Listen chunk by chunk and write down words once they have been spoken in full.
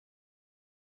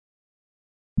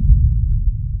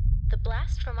The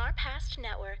Blast from Our Past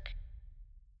Network.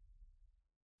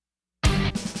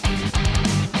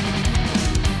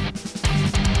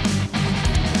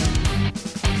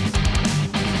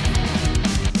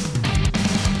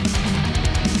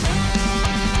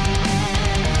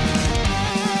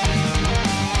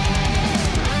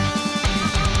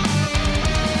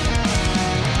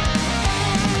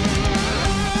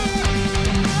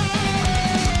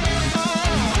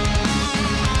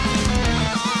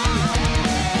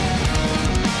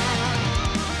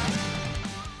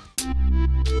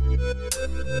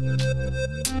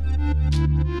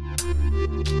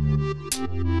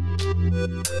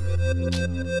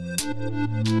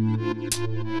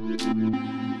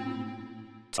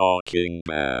 Talking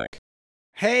Back.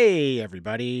 Hey,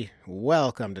 everybody.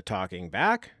 Welcome to Talking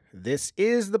Back. This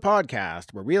is the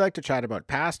podcast where we like to chat about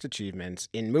past achievements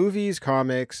in movies,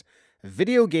 comics,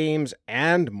 video games,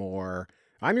 and more.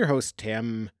 I'm your host,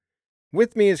 Tim.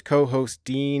 With me is co-host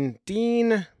Dean.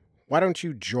 Dean, why don't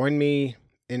you join me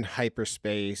in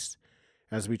hyperspace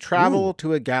as we travel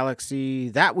to a galaxy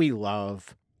that we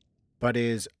love, but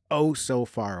is oh so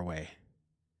far away?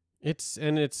 It's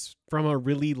from a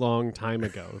really long time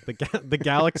ago. The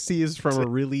galaxy is from a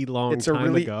really long time ago. It's a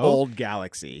really old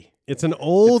galaxy. It's an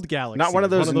old galaxy. Not one of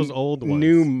those old ones.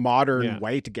 New modern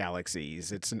white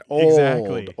galaxies. It's an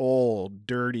old,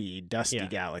 dirty, dusty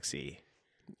galaxy.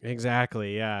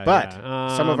 Exactly, yeah. But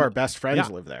yeah. Some of our best friends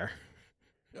live there.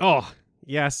 Oh,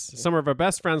 yes. Some of our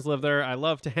best friends live there. I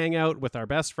love to hang out with our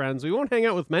best friends. We won't hang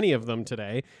out with many of them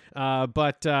today,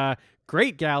 but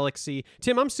great galaxy.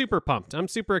 Tim, I'm super pumped. I'm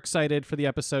super excited for the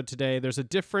episode today. There's a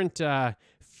different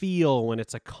feel when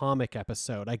it's a comic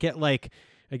episode. I get like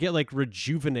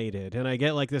rejuvenated, and I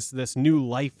get like this new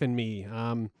life in me.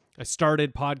 I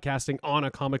started podcasting on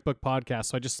a comic book podcast,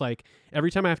 so I just like every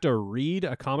time I have to read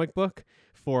a comic book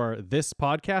for this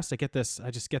podcast, I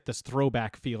just get this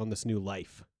throwback feel and this new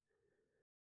life.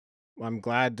 Well, I'm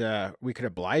glad we could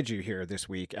oblige you here this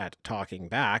week at Talking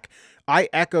Back. I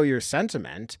echo your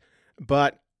sentiment,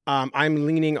 but I'm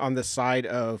leaning on the side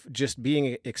of just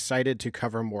being excited to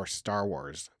cover more Star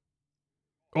Wars.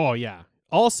 Oh, yeah.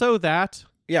 Also that.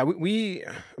 Yeah, we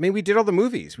did all the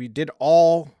movies. We did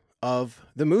all of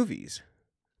the movies.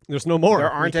 There's no more.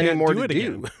 There aren't any more to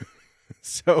do.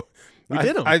 So we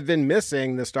did them. I've been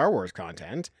missing the Star Wars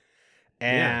content,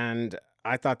 and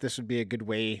I thought this would be a good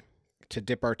way to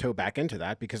dip our toe back into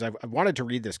that, because I've wanted to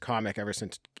read this comic ever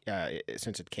since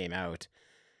it came out,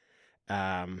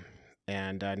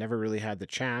 and I never really had the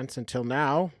chance until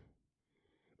now.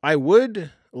 I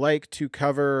would like to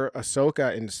cover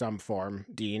Ahsoka in some form,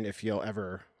 Dean, if you'll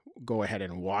ever go ahead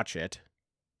and watch it.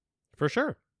 For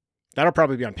sure. That'll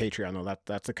probably be on Patreon, though.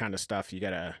 That's the kind of stuff you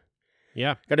gotta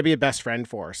be a best friend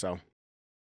for. So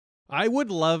I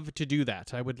would love to do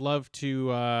that. I would love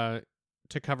to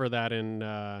cover that and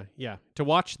to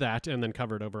watch that and then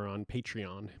cover it over on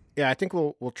Patreon. Yeah, I think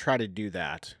we'll try to do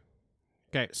that.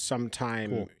 Okay,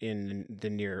 sometime in the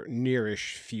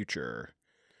nearish future.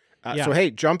 So hey,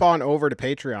 jump on over to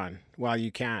Patreon while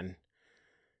you can,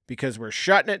 because we're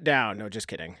shutting it down. No, just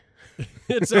kidding.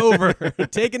 It's over.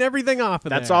 Taking everything off of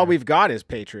That's there. all we've got is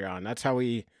Patreon. That's how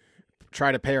we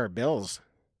try to pay our bills.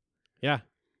 Yeah.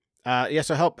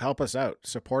 So help us out.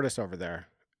 Support us over there.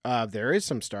 There is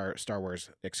some Star Wars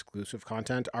exclusive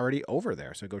content already over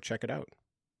there, so go check it out.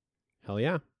 Hell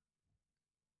yeah.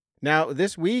 Now,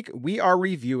 this week, we are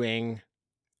reviewing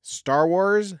Star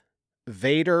Wars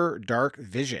Vader Dark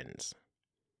Visions.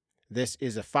 This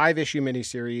is a 5-issue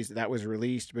miniseries that was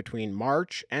released between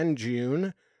March and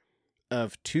June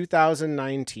of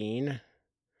 2019.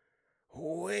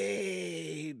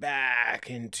 Way back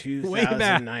in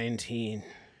 2019.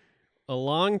 A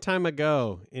long time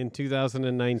ago in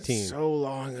 2019. So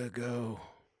long ago.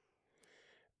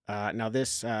 Now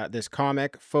this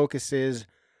comic focuses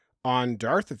on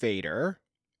Darth Vader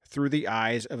through the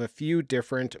eyes of a few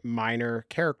different minor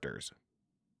characters.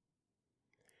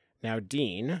 Now,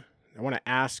 Dean, I want to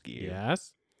ask you.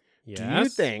 Yes. Do you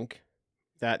think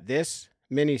that this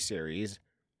miniseries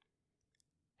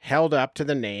held up to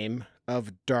the name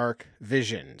of Dark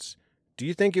Visions? Do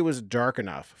you think it was dark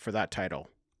enough for that title?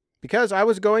 Because I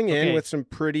was going in with some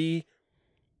pretty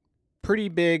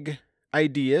big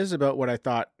ideas about what I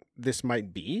thought this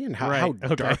might be and how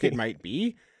dark it might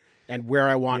be, and where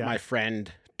I want my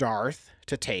friend Darth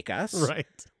to take us. Right.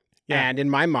 Yeah. And in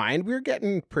my mind, we were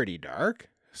getting pretty dark.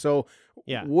 So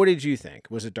what did you think?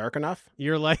 Was it dark enough?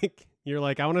 You're like,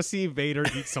 I want to see Vader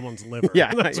eat someone's liver.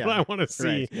 That's what I want to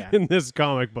see in this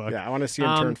comic book. Yeah, I want to see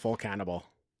him turn full cannibal.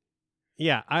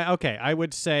 Yeah, I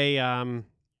would say,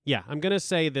 Yeah, I'm going to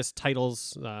say this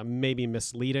title's maybe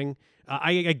misleading.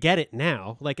 I get it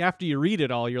now. Like after you read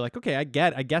it all, you're like, okay, I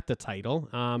get the title.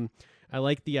 I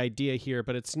like the idea here,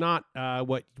 but it's not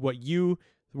what you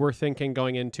were thinking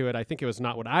going into it. I think it was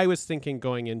not what I was thinking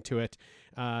going into it.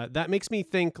 That makes me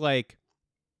think like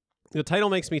the title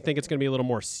makes me think it's going to be a little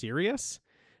more serious.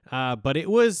 But it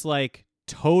was like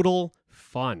total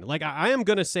fun. Like I am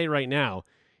going to say right now,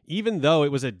 even though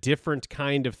it was a different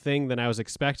kind of thing than I was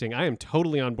expecting, I am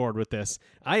totally on board with this.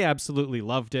 I absolutely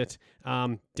loved it.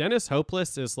 Dennis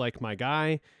Hopeless is like my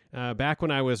guy. Back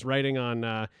when I was writing on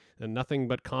the Nothing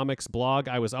But Comics blog,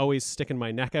 I was always sticking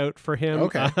my neck out for him.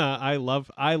 Okay. I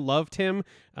loved him.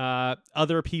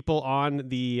 Other people on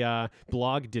the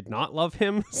blog did not love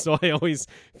him, so I always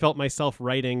felt myself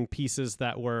writing pieces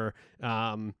that were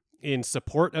in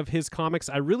support of his comics.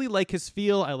 I really like his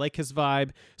feel. I like his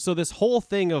vibe. So this whole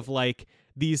thing of like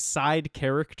these side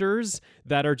characters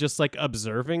that are just like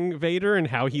observing Vader and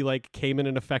how he like came in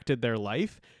and affected their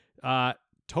life,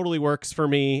 totally works for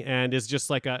me and is just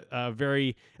like a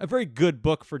very good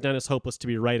book for Dennis Hopeless to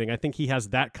be writing. I think he has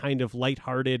that kind of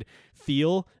lighthearted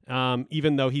feel,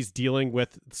 even though he's dealing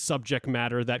with subject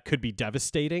matter that could be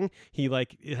devastating. He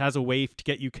like it has a way to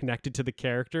get you connected to the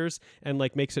characters and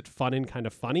like makes it fun and kind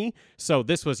of funny. So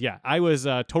this was I was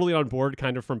totally on board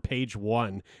kind of from page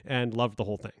one and loved the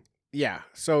whole thing. Yeah,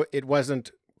 so it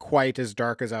wasn't quite as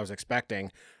dark as I was expecting,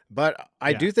 but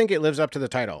I do think it lives up to the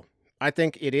title. I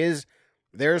think it is.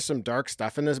 There's some dark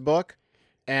stuff in this book,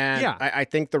 and I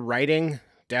think the writing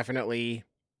definitely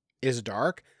is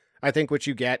dark. I think what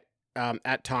you get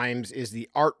at times is the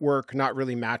artwork not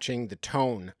really matching the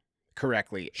tone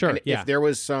correctly. Sure, and if there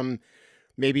was some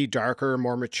maybe darker,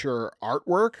 more mature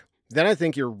artwork, then I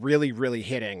think you're really, really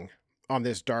hitting on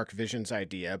this dark visions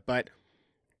idea. But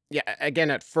yeah,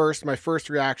 again, at first, my first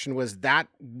reaction was that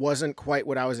wasn't quite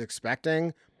what I was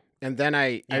expecting. And then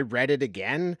I read it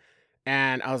again.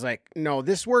 And I was like, no,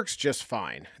 this works just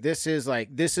fine. This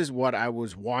is what I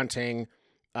was wanting.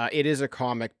 It is a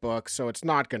comic book, so it's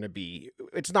not going to be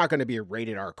a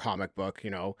rated R comic book,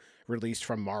 released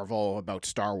from Marvel about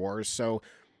Star Wars. So,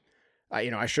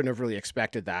 I shouldn't have really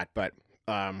expected that, but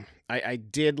I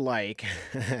did like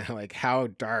like how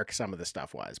dark some of the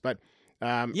stuff was. But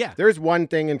there's one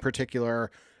thing in particular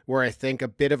where I think a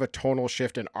bit of a tonal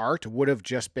shift in art would have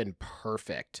just been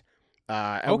perfect.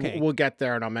 Okay. We'll get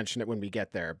there, and I'll mention it when we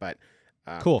get there. But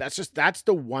cool. That's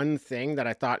the one thing that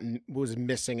I thought was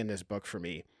missing in this book for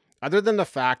me, other than the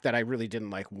fact that I really didn't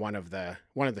like one of the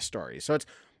stories. So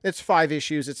it's 5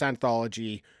 issues. It's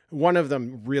anthology. One of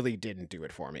them really didn't do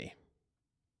it for me.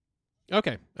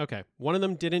 Okay. One of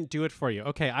them didn't do it for you.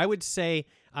 Okay, I would say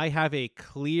I have a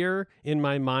clear in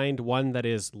my mind one that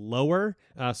is lower.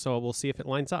 So we'll see if it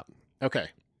lines up. Okay.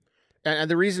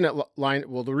 And the reason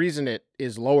the reason it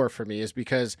is lower for me is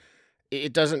because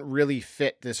it doesn't really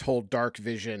fit this whole dark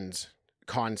visions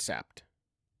concept.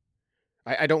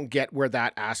 I don't get where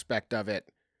that aspect of it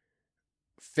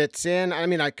fits in. I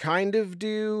mean, I kind of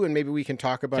do, and maybe we can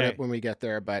talk about it when we get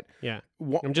there. But yeah,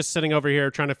 I'm just sitting over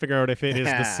here trying to figure out if it is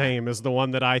the same as the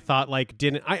one that I thought like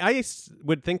didn't. I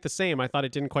would think the same. I thought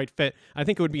it didn't quite fit. I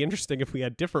think it would be interesting if we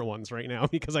had different ones right now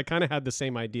because I kind of had the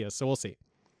same idea. So we'll see.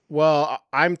 Well,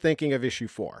 I'm thinking of issue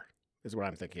 4 is what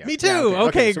I'm thinking of. Me too. Yeah,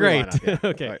 okay, so great.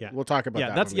 Okay, right, we'll talk about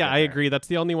that. That's I agree. That's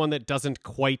the only one that doesn't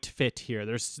quite fit here.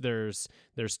 There's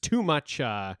too much.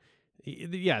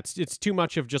 It's too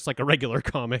much of just like a regular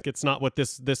comic. It's not what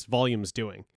this volume's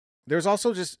doing. There's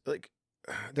also just like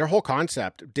their whole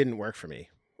concept didn't work for me.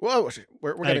 Well,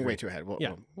 we're getting way too ahead. We'll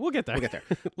get there. We'll get there.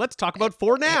 Let's talk about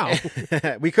 4 now.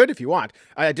 We could if you want.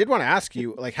 I did want to ask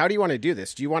you, like, how do you want to do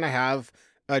this? Do you want to have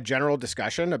a general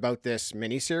discussion about this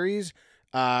miniseries,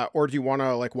 or do you want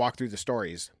to like walk through the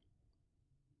stories?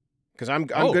 Because I'm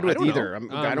good with either.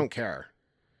 I don't care.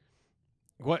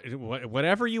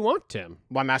 Whatever you want, Tim.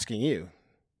 Well, I'm asking you.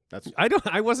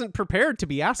 I wasn't prepared to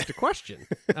be asked a question.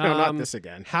 No, not this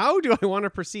again. How do I want to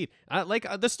proceed?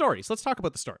 The stories. Let's talk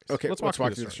about the stories. Okay, let's walk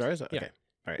through the stories. Okay,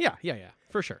 all right. Yeah,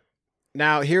 for sure.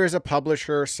 Now, here is a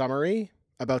publisher summary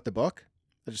about the book.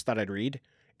 I just thought I'd read.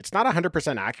 It's not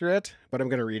 100% accurate, but I'm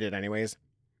going to read it anyways.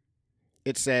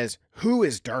 It says, "Who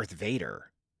is Darth Vader?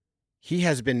 He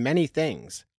has been many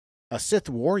things. A Sith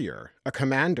warrior, a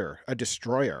commander, a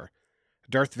destroyer.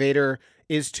 Darth Vader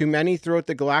is to many throughout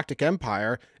the Galactic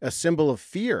Empire a symbol of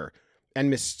fear and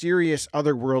mysterious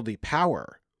otherworldly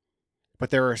power. But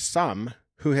there are some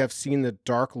who have seen the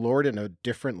Dark Lord in a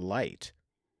different light.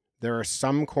 There are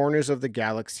some corners of the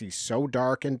galaxy so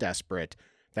dark and desperate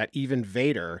that even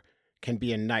Vader can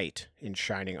be a knight in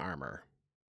shining armor."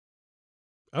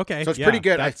 Okay. So it's pretty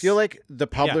good. I feel like the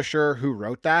publisher who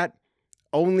wrote that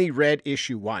only read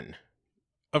issue 1.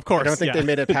 Of course. I don't think they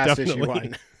made it past issue definitely.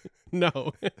 1.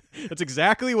 No. That's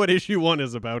exactly what issue 1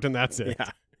 is about, and that's it.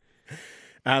 Yeah.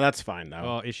 That's fine,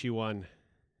 though. Oh, issue 1.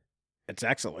 It's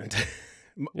excellent.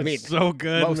 It's so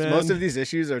good, man. Most of these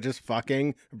issues are just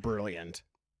fucking brilliant.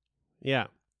 Yeah.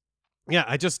 Yeah,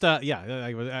 I just,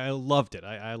 I loved it.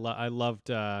 I loved,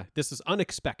 this is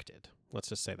unexpected. Let's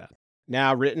just say that.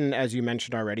 Now, written, as you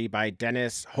mentioned already, by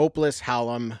Dennis Hopeless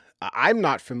Hallam. I'm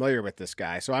not familiar with this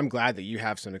guy, so I'm glad that you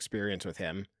have some experience with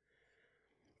him.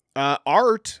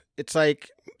 Art, it's like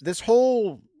this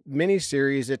whole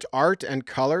miniseries, its art and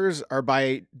colors are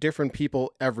by different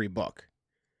people every book.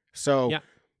 So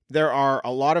there are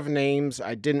a lot of names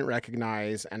I didn't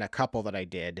recognize and a couple that I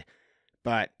did,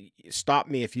 but stop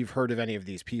me if you've heard of any of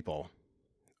these people.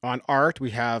 On art,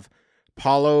 we have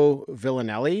Paulo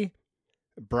Villanelli,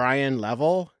 Brian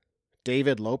Level,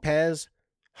 David Lopez,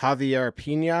 Javier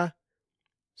Pina,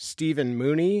 Stephen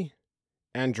Mooney,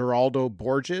 and Geraldo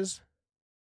Borges.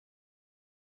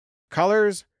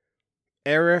 Colors,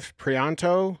 Arif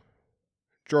Prianto,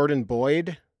 Jordan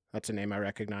Boyd, that's a name I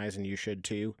recognize and you should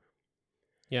too.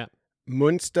 Yeah.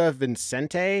 Munsta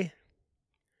Vincente,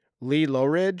 Lee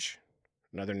Lowridge,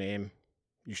 another name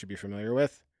you should be familiar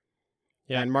with,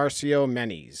 and Marcio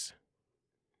Menes.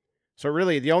 So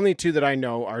really, the only two that I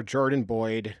know are Jordan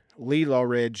Boyd, Lee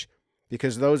Lowridge,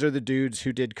 because those are the dudes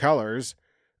who did colors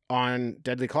on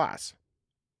Deadly Class.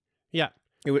 Yeah.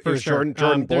 It was sure.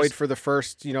 Jordan Boyd for the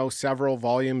first, several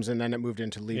volumes, and then it moved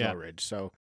into Lee Lowridge.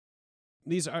 So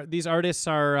these artists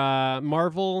are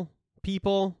Marvel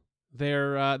people.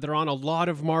 They're on a lot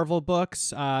of Marvel books.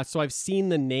 So I've seen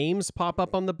the names pop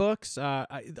up on the books.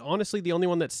 Honestly, the only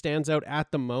one that stands out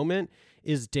at the moment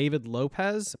is David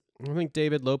Lopez. I think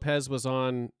David Lopez was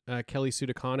on Kelly Sue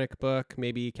DeConnick book,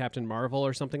 maybe Captain Marvel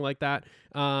or something like that.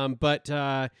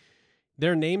 But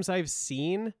they're names I've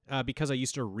seen because I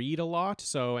used to read a lot.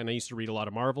 And I used to read a lot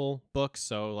of Marvel books.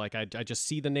 So like I just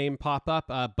see the name pop up.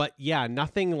 But yeah,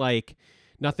 nothing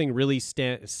really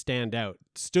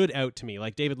stood out to me.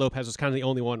 Like David Lopez was kind of the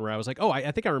only one where I was like, oh,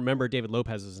 I think I remember David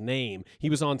Lopez's name.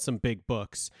 He was on some big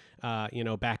books,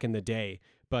 back in the day.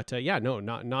 But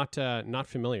not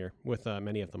familiar with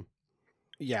many of them.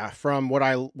 Yeah, from what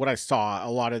I saw,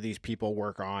 a lot of these people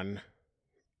work on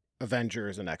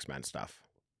Avengers and X-Men stuff.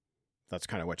 That's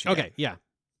kind of what you get. Yeah,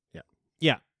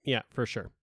 for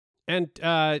sure. And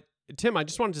Tim, I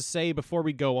just wanted to say before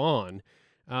we go on,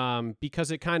 because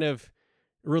it kind of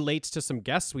relates to some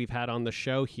guests we've had on the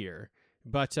show here,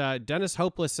 but Dennis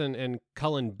Hopeless and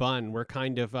Cullen Bunn were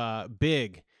kind of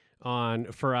big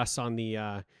for us on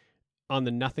the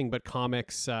Nothing But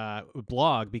Comics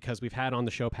blog, because we've had on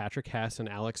the show Patrick Hess and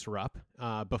Alex Rupp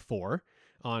before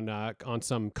on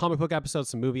some comic book episodes,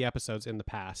 some movie episodes in the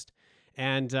past.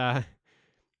 And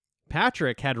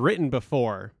Patrick had written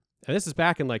before, and this is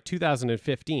back in like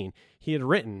 2015, he had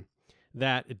written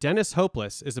that Dennis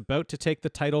Hopeless is about to take the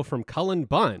title from Cullen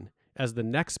Bunn as the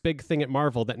next big thing at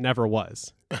Marvel that never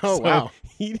was. Oh, so wow.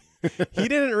 He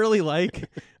didn't really like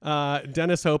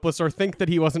Dennis Hopeless or think that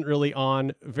he wasn't really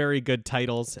on very good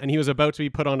titles, and he was about to be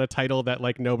put on a title that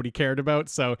like nobody cared about,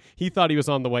 so he thought he was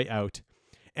on the way out.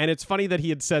 And it's funny that he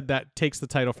had said that takes the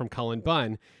title from Cullen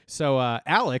Bunn. So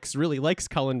Alex really likes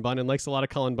Cullen Bunn and likes a lot of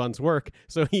Cullen Bunn's work.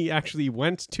 So he actually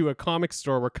went to a comic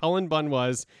store where Cullen Bunn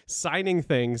was signing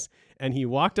things, and he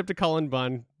walked up to Cullen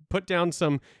Bunn, put down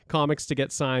some comics to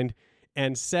get signed,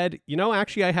 and said,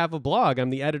 actually, I have a blog. I'm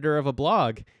the editor of a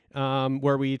blog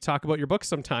where we talk about your books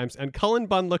sometimes. And Cullen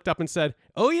Bunn looked up and said,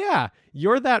 oh, yeah,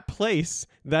 you're that place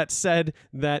that said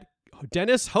that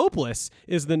Dennis Hopeless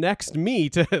is the next me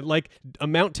to like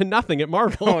amount to nothing at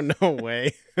Marvel. Oh, no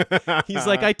way. He's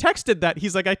like, I texted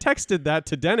that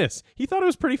to Dennis. He thought it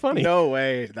was pretty funny. No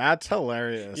way. That's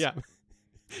hilarious. Yeah.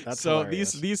 That's so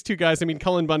hilarious. these two guys, I mean,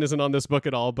 Cullen Bunn isn't on this book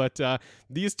at all, but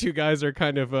these two guys are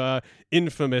kind of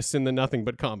infamous in the Nothing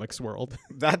But Comics world.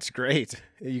 That's great.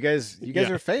 You guys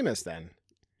are famous then.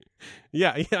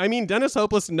 Yeah. I mean, Dennis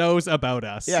Hopeless knows about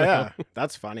us. Yeah.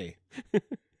 That's funny.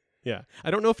 Yeah, I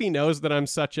don't know if he knows that I'm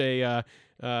such a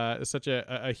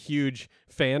huge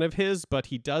fan of his, but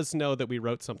he does know that we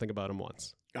wrote something about him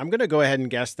once. I'm gonna go ahead and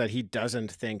guess that he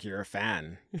doesn't think you're a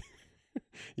fan.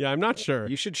 Yeah, I'm not sure.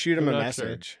 You should shoot him a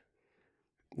message. Sure.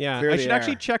 Yeah, Clear I the should air.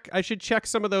 actually check. I should check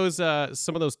some of those.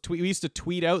 We used to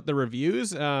tweet out the reviews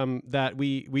that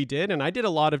we did, and I did a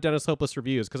lot of Dennis Hopeless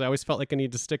reviews because I always felt like I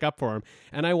needed to stick up for him.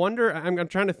 And I wonder. I'm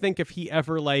trying to think if he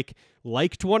ever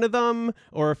liked one of them,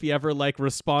 or if he ever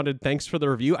responded thanks for the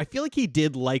review. I feel like he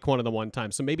did like one of them one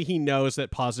time, so maybe he knows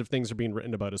that positive things are being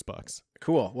written about his books.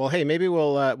 Cool. Well, hey, maybe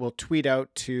we'll tweet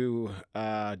out to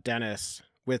Dennis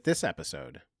with this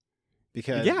episode.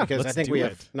 because Yeah, I let's think do we it.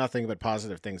 have nothing but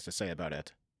positive things to say about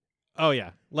it. Oh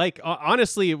yeah, like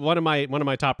honestly, one of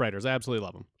my top writers. I absolutely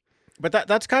love him. But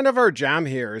that's kind of our jam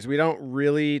here, is we don't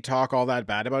really talk all that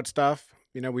bad about stuff.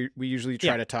 You know, we usually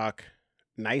try Yeah. to talk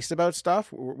nice about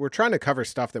stuff. We're trying to cover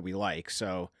stuff that we like.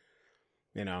 So,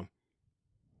 you know,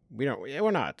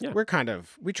 we're not. Yeah.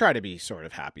 We try to be sort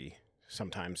of happy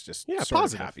sometimes, just Yeah, sort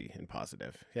positive. of happy and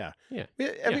positive. Yeah. Yeah, For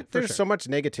for there's sure. so much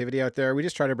negativity out there. We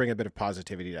just try to bring a bit of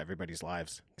positivity to everybody's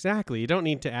lives. Exactly. You don't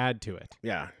need to add to it.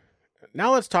 Yeah.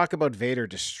 Now let's talk about Vader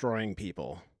destroying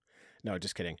people. No,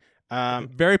 just kidding.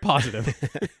 Very positive.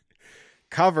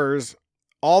 Covers,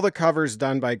 all the covers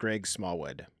done by Greg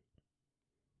Smallwood.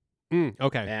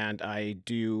 Okay. And I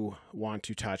do want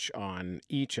to touch on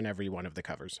each and every one of the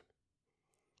covers.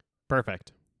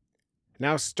 Perfect.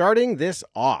 Now, starting this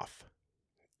off,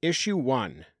 issue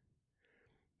 1.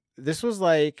 This was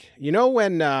like, you know,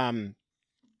 when, I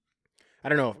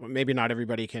don't know, maybe not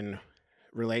everybody can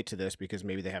relate to this because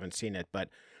maybe they haven't seen it, but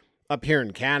up here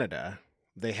in Canada,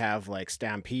 they have like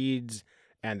stampedes,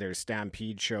 and there's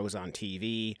stampede shows on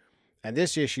TV. And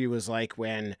this issue was like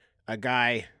when a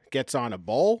guy gets on a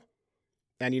bull,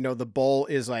 and, you know, the bull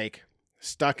is like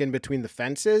stuck in between the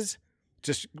fences,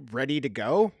 just ready to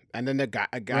go. And then a guy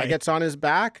Right. gets on his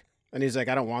back, and he's like,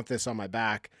 I don't want this on my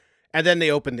back. And then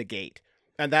they open the gate,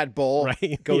 and that bull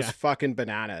Right. goes Yeah. fucking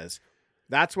bananas.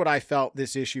 That's what I felt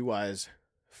this issue was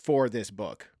for this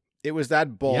book. It was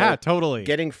that bull Yeah, totally.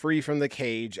 getting free from the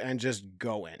cage and just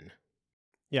going.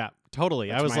 Yeah, totally.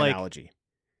 That's I was my like, analogy.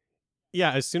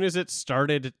 yeah, as soon as it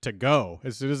started to go,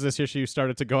 as soon as this issue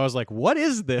started to go, I was like, what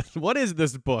is this? What is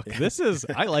this book?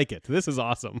 I like it. This is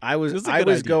awesome. I was This is a good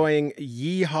idea. going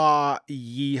yeehaw,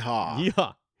 yeehaw.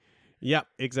 Yeehaw. Yep,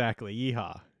 exactly.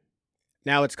 Yeehaw.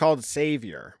 Now it's called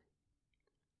Savior.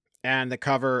 And the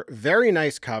cover, very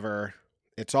nice cover.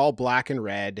 It's all black and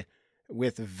red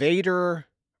with Vader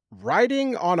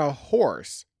riding on a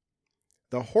horse.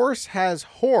 The horse has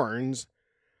horns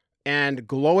and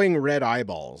glowing red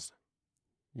eyeballs.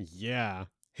 Yeah.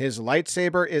 His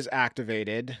lightsaber is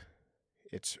activated.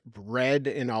 It's red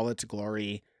in all its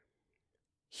glory.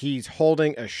 He's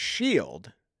holding a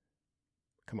shield.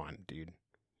 Come on, dude.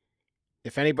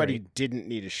 If anybody Right. didn't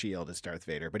need a shield, it's Darth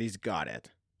Vader, but he's got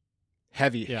it.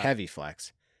 Heavy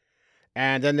flex.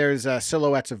 And then there's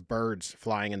silhouettes of birds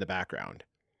flying in the background.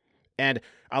 And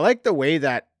I like the way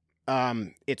that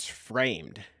it's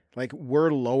framed. Like,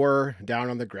 we're lower down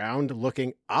on the ground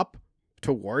looking up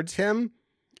towards him.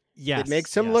 Yes. It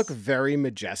makes him yes. look very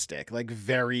majestic, like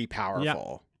very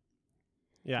powerful.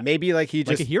 Yeah. Maybe like he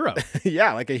like just a hero.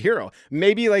 yeah, like a hero.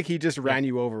 Maybe like he just ran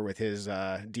you over with his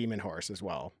demon horse as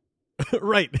well.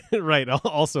 Right. Right.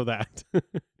 Also that.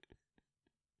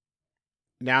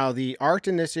 Now, the art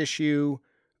in this issue,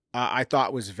 I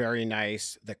thought was very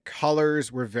nice. The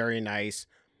colors were very nice.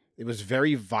 It was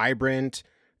very vibrant.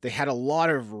 They had a lot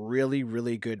of really,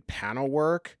 really good panel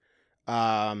work.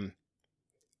 A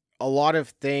lot of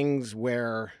things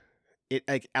where it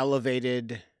like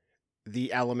elevated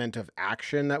the element of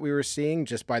action that we were seeing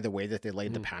just by the way that they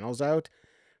laid the panels out.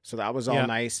 So that was all Yeah.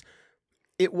 nice.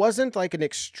 It wasn't like an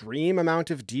extreme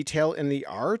amount of detail in the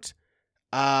art,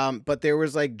 but there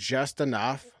was like just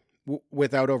enough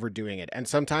without overdoing it. And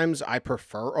sometimes I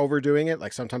prefer overdoing it.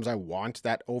 Like sometimes I want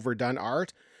that overdone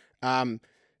art.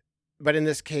 But in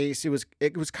this case, it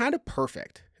was kind of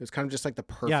perfect. It was kind of just like the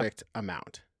perfect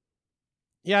amount.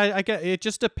 Yeah, I get it.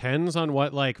 Just depends on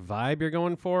what like vibe you're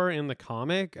going for in the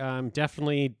comic.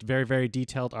 Definitely very, very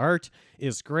detailed art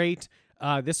is great.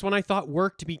 This one I thought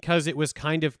worked because it was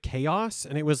kind of chaos,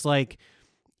 and it was like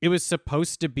it was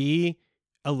supposed to be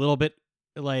a little bit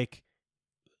like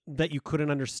that you couldn't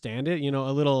understand it. You know,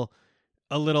 a little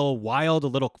wild, a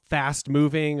little fast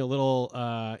moving, a little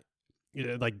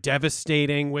like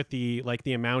devastating with the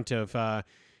amount of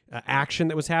action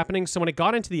that was happening. So when it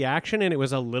got into the action and it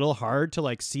was a little hard to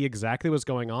like see exactly what's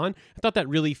going on, I thought that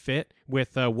really fit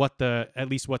with what the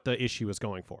issue was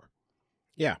going for.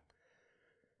 Yeah.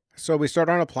 So we start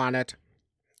on a planet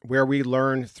where we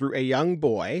learn through a young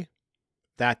boy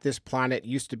that this planet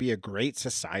used to be a great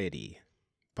society,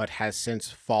 but has since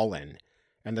fallen,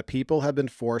 and the people have been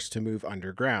forced to move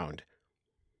underground.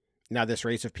 Now, this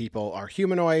race of people are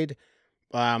humanoid.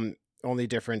 Only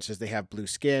difference is they have blue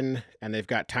skin and they've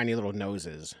got tiny little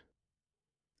noses.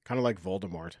 Kind of like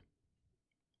Voldemort.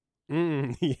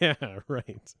 Yeah,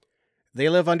 right. They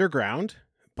live underground,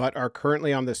 but are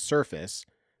currently on the surface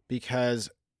because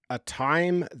a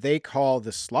time they call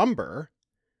the slumber,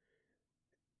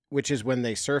 which is when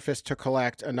they surface to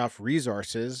collect enough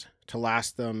resources to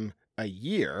last them a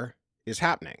year, is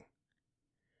happening.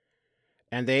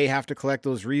 And they have to collect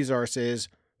those resources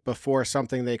before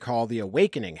something they call the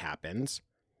awakening happens,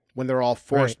 when they're all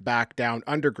forced back down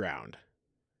underground.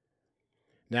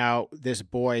 Now, this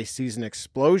boy sees an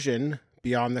explosion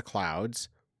beyond the clouds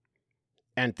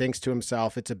and thinks to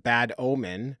himself it's a bad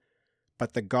omen,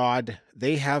 but the god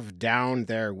they have down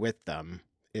there with them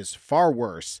is far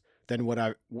worse than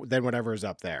whatever is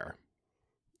up there.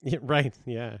 Yeah, right.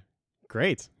 Yeah.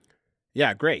 Great.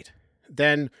 Yeah, great.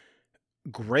 Then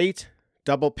great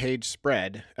double page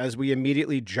spread as we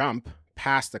immediately jump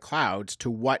past the clouds to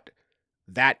what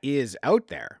that is out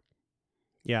there.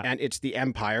 Yeah. And it's the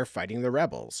Empire fighting the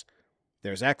rebels.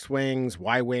 There's X-Wings,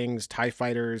 Y-Wings, TIE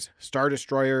Fighters, Star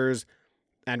Destroyers,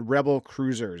 and Rebel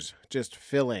cruisers just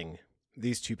filling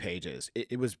these 2 pages.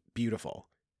 It was beautiful.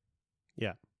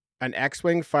 Yeah. An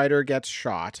X-Wing fighter gets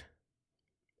shot,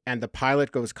 and the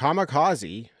pilot goes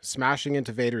kamikaze, smashing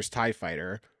into Vader's TIE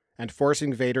fighter and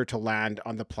forcing Vader to land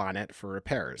on the planet for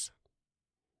repairs.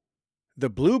 The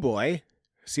blue boy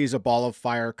sees a ball of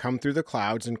fire come through the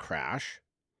clouds and crash.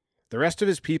 The rest of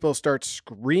his people start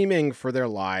screaming for their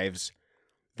lives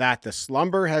that the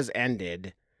slumber has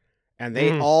ended, and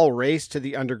they all race to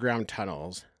the underground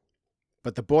tunnels.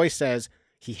 But the boy says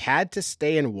he had to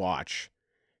stay and watch.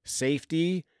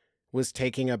 Safety was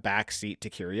taking a back seat to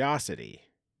curiosity.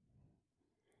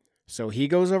 So he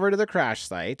goes over to the crash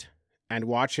site and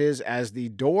watches as the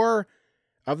door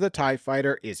of the TIE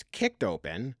fighter is kicked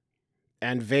open,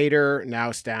 and Vader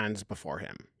now stands before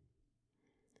him.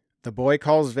 The boy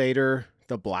calls Vader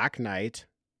the Black Knight.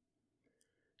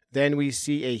 Then we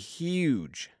see a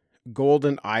huge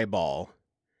golden eyeball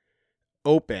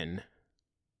open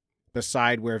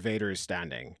beside where Vader is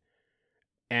standing.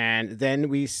 And then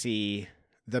we see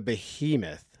the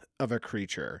behemoth of a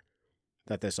creature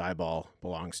that this eyeball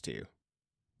belongs to.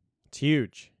 It's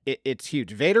huge. It's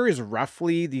huge. Vader is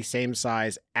roughly the same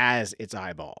size as its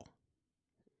eyeball.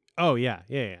 Oh, yeah.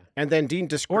 Yeah, yeah. And then Dean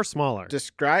Or smaller.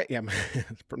 yeah,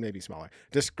 maybe smaller.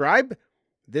 Describe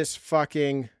this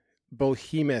fucking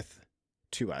behemoth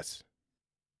to us.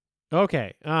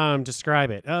 Okay.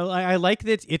 Describe it. I like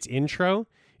that its intro.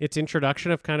 Its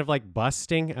introduction of kind of like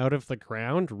busting out of the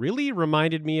ground really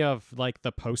reminded me of like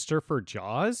the poster for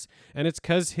Jaws, and it's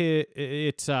because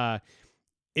its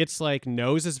like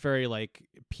nose is very like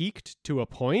peaked to a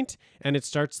point, and it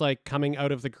starts like coming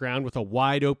out of the ground with a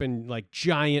wide open like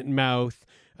giant mouth,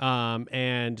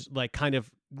 and like kind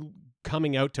of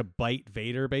coming out to bite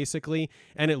Vader basically,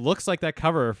 and it looks like that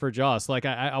cover for Jaws. Like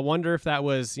I wonder if that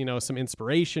was some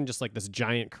inspiration, just like this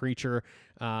giant creature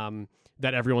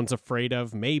that everyone's afraid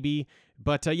of, maybe.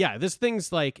 But yeah, this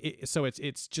thing's like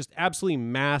it's just absolutely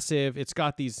massive. It's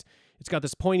got this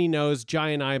pointy nose,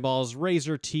 giant eyeballs,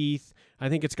 razor teeth. I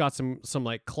think it's got some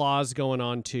like claws going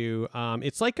on too.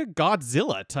 It's like a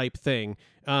Godzilla type thing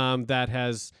that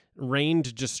has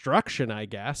rained destruction, I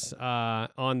guess,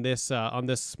 on this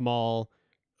small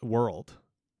world.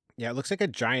 Yeah, it looks like a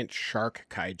giant shark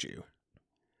kaiju.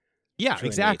 Yeah, really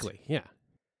exactly. neat. Yeah.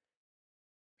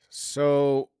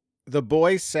 So the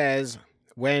boy says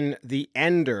when the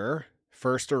Ender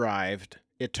first arrived,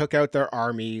 it took out their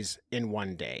armies in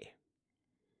one day.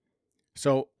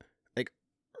 So, like,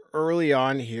 early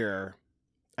on here,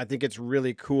 I think it's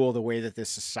really cool the way that this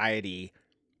society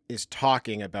is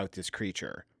talking about this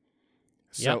creature.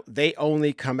 So they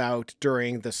only come out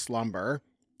during the slumber,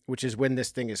 which is when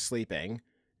this thing is sleeping.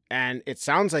 And it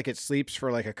sounds like it sleeps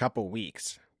for like a couple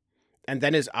weeks and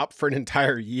then is up for an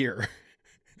entire year.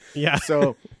 Yeah.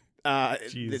 So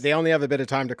they only have a bit of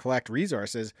time to collect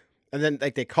resources. And then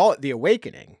like they call it the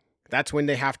awakening. That's when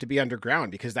they have to be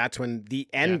underground, because that's when the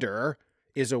Ender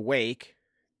is awake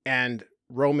and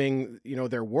roaming,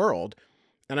 their world.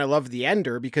 And I love the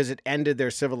Ender because it ended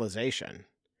their civilization.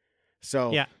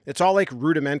 So it's all like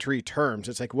rudimentary terms.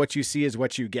 It's like what you see is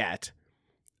what you get.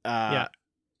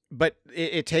 But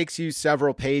it takes you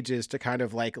several pages to kind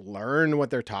of like learn what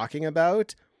they're talking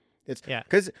about. It's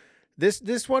because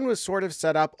this one was sort of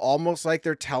set up almost like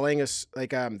they're telling us like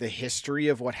the history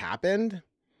of what happened.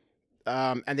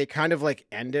 And they kind of like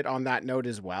end it on that note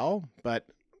as well. But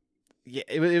yeah,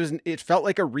 it felt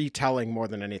like a retelling more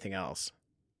than anything else.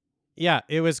 Yeah,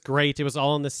 it was great. It was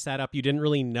all in the setup. You didn't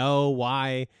really know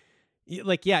why.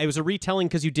 Like, yeah, it was a retelling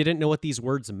because you didn't know what these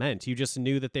words meant. You just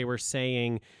knew that they were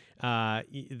saying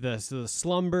the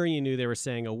slumber. You knew they were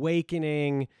saying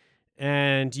awakening.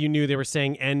 and you knew they were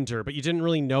saying ender, but you didn't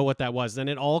really know what that was. Then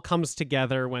it all comes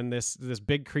together when this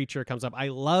big creature comes up. I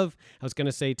was going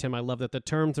to say, Tim, I love that the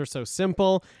terms are so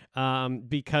simple,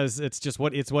 because it's just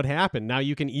what happened. Now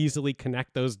you can easily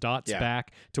connect those dots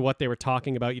back to what they were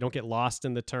talking about. You don't get lost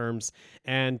in the terms.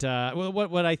 And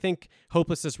what I think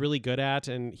Hopeless is really good at,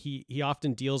 and he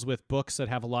often deals with books that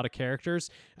have a lot of characters,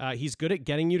 he's good at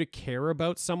getting you to care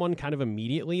about someone kind of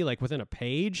immediately, like within a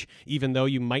page, even though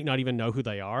you might not even know who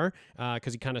they are.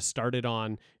 Because he kind of started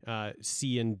on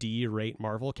C and D rate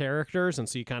Marvel characters, and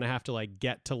so you kind of have to like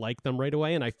get to like them right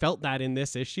away. And I felt that in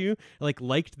this issue,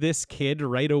 liked this kid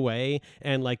right away,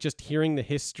 and like just hearing the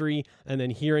history and then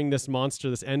hearing this monster,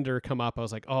 this Ender, come up, I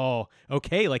was like, oh,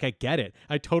 okay, like I get it.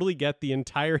 I totally get the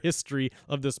entire history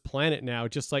of this planet now,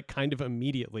 just like kind of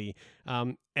immediately.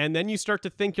 And then you start to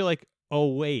think, you're like, oh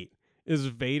wait. Is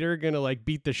Vader gonna like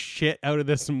beat the shit out of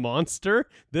this monster?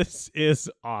 This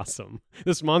is awesome.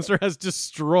 This monster has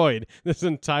destroyed this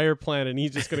entire planet, and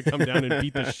he's just gonna come down and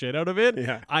beat the shit out of it.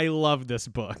 Yeah. I love this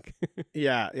book.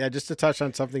 Yeah. Just to touch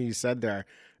on something you said there,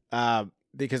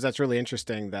 because that's really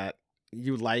interesting that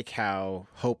you like how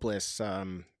Hopeless,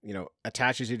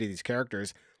 attaches you to these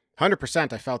characters.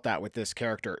 100%, I felt that with this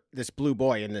character, this blue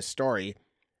boy in this story,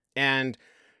 and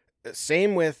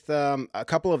same with a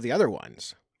couple of the other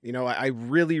ones. I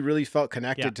really, really felt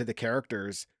connected to the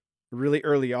characters really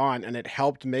early on, and it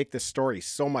helped make the story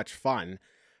so much fun.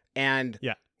 And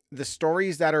the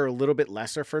stories that are a little bit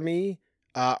lesser for me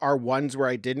are ones where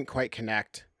I didn't quite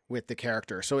connect with the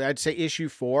character. So I'd say issue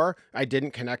 4, I didn't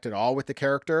connect at all with the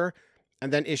character.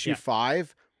 And then issue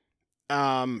 5,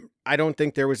 I don't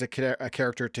think there was a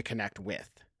character to connect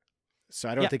with. So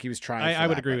I don't think he was trying. I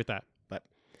would agree with that. But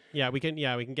we can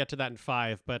get to that in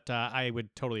 5, but I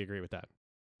would totally agree with that.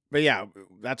 But yeah,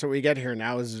 that's what we get here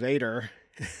now is Vader.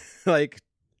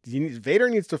 Vader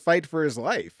needs to fight for his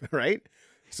life, right?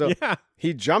 So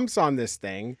he jumps on this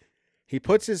thing. He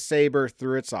puts his saber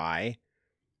through its eye.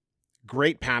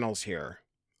 Great panels here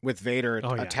with Vader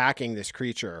attacking this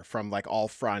creature from like all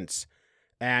fronts.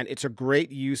 And it's a great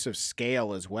use of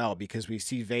scale as well, because we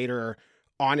see Vader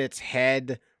on its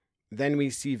head. Then we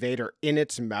see Vader in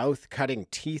its mouth, cutting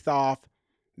teeth off.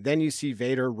 Then you see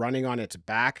Vader running on its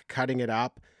back, cutting it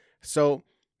up. So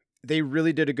they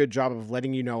really did a good job of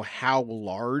letting you know how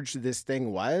large this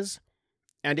thing was.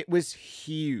 And it was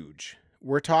huge.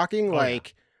 We're talking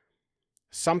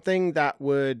something that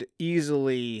would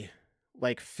easily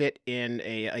like fit in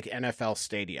a like NFL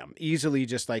stadium, easily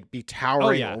just like be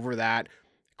towering over that,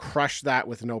 crush that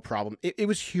with no problem. It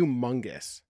was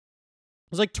humongous.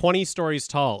 It was like 20 stories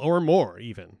tall or more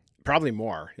even. Probably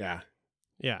more. Yeah.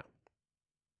 Yeah.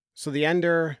 So the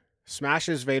Ender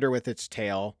smashes Vader with its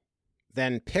tail,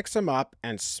 then picks him up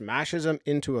and smashes him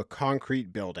into a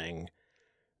concrete building.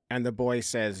 And the boy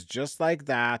says, just like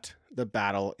that, the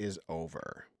battle is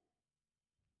over.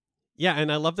 Yeah,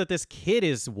 and I love that this kid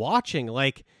is watching.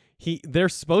 Like they're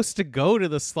supposed to go to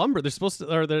the slumber. They're supposed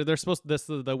to, or they're supposed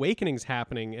to, the awakening's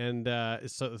happening, and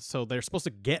so they're supposed to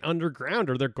get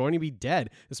underground, or they're going to be dead.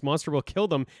 This monster will kill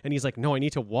them, and he's like, no, I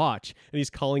need to watch. And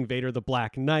he's calling Vader the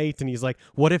Black Knight, and he's like,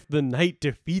 what if the Knight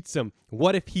defeats him?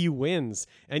 What if he wins?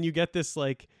 And you get this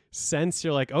like sense,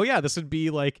 you're like, oh yeah, this would be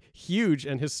like huge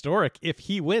and historic. If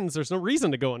he wins, there's no reason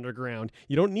to go underground.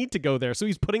 You don't need to go there. So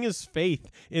he's putting his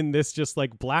faith in this just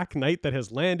like Black Knight that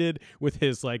has landed with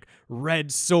his like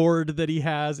red sword that he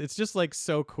has. It's just like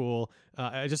so cool.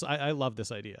 I love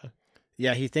this idea.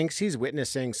 Yeah, he thinks he's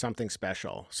witnessing something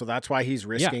special. So that's why he's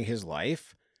risking his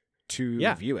life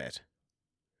to view it.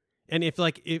 And if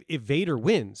Vader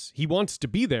wins, he wants to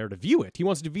be there to view it. He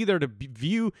wants to be there to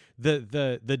view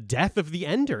the death of the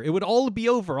Ender. It would all be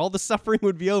over. All the suffering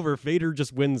would be over if Vader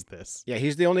just wins this. Yeah,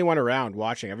 he's the only one around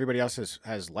watching. Everybody else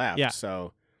has left. Yeah.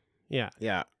 So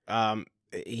yeah.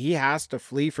 He has to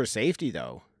flee for safety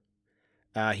though.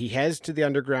 He heads to the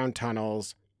underground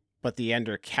tunnels, but the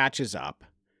Ender catches up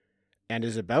and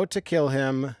is about to kill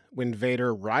him when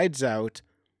Vader rides out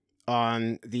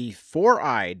on the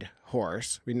four-eyed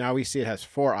horse. We see it has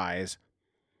 4 eyes.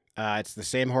 It's the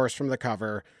same horse from the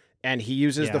cover, and he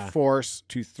uses the Force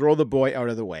to throw the boy out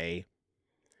of the way.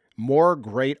 More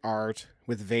great art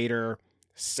with Vader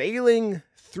sailing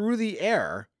through the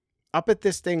air up at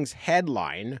this thing's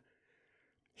headline.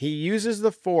 He uses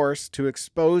the Force to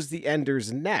expose the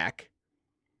Ender's neck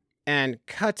and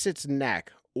cuts its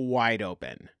neck wide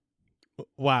open.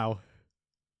 Wow.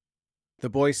 The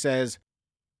boy says,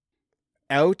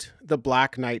 out the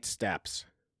Black Knight steps,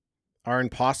 our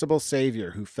impossible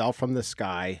savior who fell from the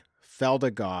sky, felled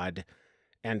a god,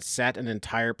 and set an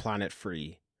entire planet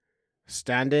free.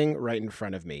 Standing right in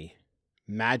front of me,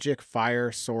 magic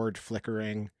fire sword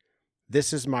flickering,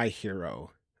 This is my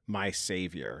hero, my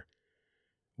savior.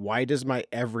 Why does my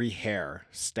every hair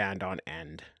stand on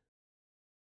end?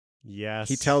 Yes.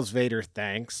 He tells Vader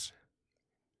thanks.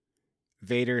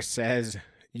 Vader says,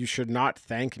 you should not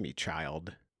thank me,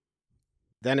 child.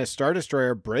 Then a Star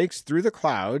Destroyer breaks through the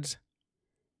clouds.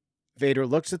 Vader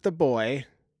looks at the boy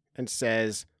and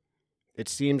says, it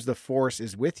seems the Force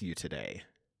is with you today.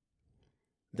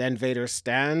 Then Vader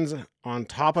stands on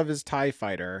top of his TIE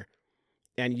fighter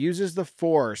and uses the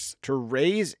Force to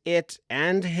raise it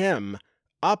and him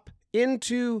up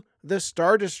into the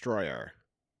Star Destroyer.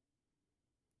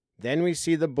 Then we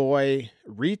see the boy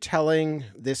retelling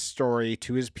this story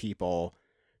to his people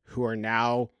who are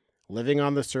now living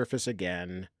on the surface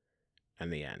again,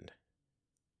 and the end.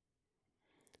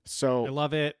 So I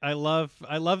love it. I love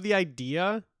the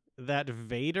idea that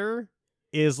Vader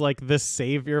is like the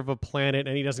savior of a planet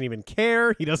and he doesn't even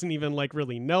care. He doesn't even like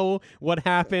really know what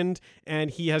happened,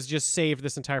 and he has just saved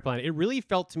this entire planet. It really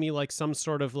felt to me like some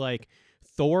sort of like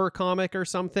Thor comic or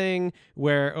something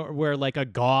where like a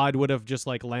god would have just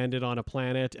like landed on a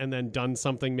planet and then done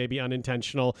something maybe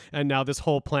unintentional, and now this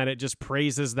whole planet just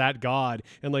praises that god,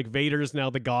 and like Vader's now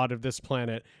the god of this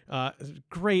planet.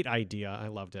 Great idea. I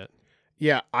loved it.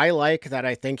 yeah, I like that.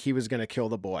 I think he was going to kill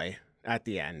the boy at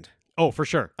the end. Oh, for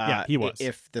sure. Yeah, he was.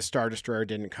 If the Star Destroyer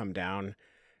didn't come down.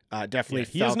 Definitely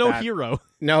he is no hero.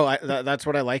 No, that's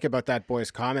what I like about that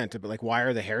boy's comment. But like, why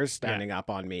are the hairs standing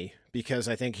up on me? Because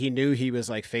I think he knew he was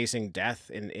like facing death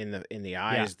in the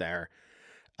eyes there.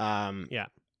 That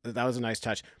was a nice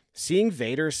touch. Seeing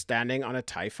Vader standing on a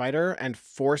TIE fighter and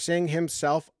forcing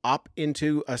himself up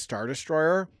into a Star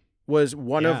Destroyer was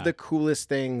one of the coolest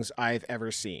things I've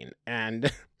ever seen, and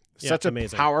such a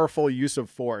powerful use of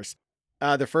force.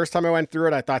 The first time I went through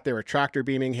it, I thought they were tractor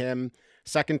beaming him.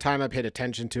 Second time I paid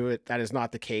attention to it, that is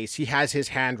not the case. He has his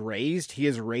hand raised. He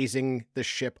is raising the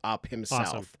ship up himself.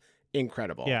 Awesome.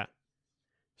 Incredible. Yeah.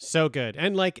 So good.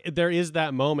 And like there is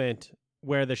that moment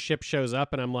where the ship shows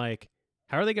up and I'm like,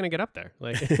 how are they going to get up there?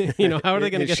 Like, how are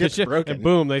they going to get the ship? Broken. And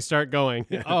boom, they start going.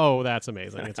 Oh, that's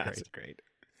amazing. It's That's great.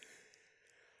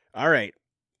 All right.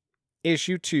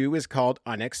 Issue 2 is called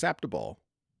Unacceptable.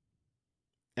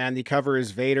 And the cover is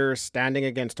Vader standing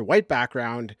against a white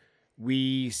background.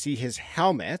 We see his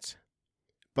helmet,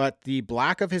 but the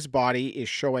black of his body is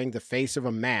showing the face of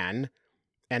a man,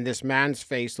 and this man's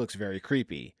face looks very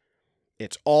creepy.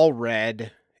 It's all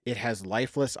red. It has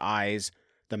lifeless eyes.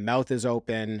 The mouth is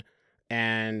open,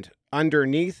 and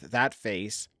underneath that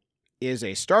face is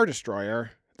a Star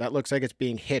Destroyer that looks like it's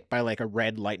being hit by like a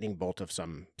red lightning bolt of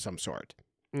some sort.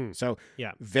 So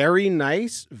very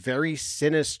nice, very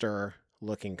sinister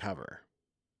looking cover.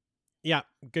 Yeah,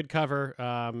 good cover.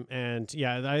 And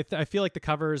yeah, I feel like the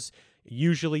covers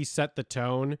usually set the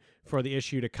tone for the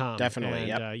issue to come. Definitely.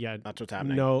 And, yeah, that's what's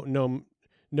happening.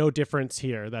 No difference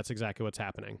here. That's exactly what's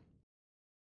happening.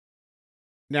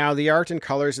 Now, the art and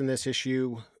colors in this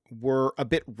issue were a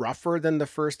bit rougher than the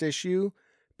first issue,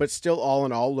 but still all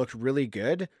in all looked really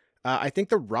good. I think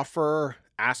the rougher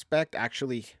aspect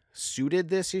actually suited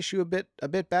this issue a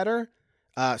bit better.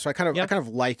 So I kind of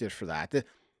liked it for that.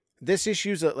 This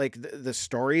issue's like the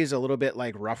story is a little bit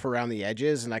like rough around the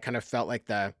edges, and I kind of felt like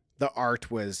the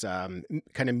art was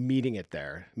kind of meeting it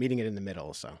in the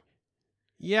middle. So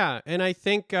yeah, and I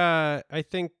think that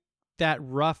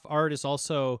rough art is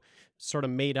also sort of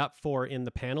made up for in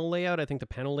the panel layout. I think the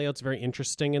panel layout's very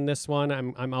interesting in this one.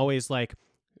 I'm always like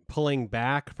pulling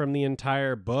back from the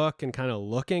entire book and kind of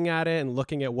looking at it and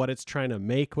looking at what it's trying to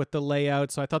make with the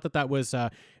layout. So I thought that was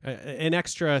an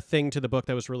extra thing to the book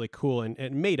that was really cool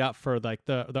and made up for like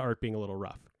the art being a little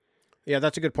rough. Yeah,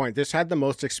 that's a good point. This had the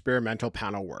most experimental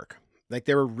panel work. Like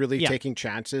they were really taking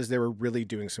chances. They were really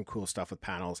doing some cool stuff with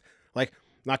panels. Like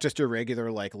not just your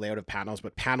regular like layout of panels,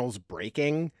 but panels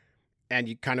breaking and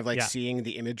you kind of like seeing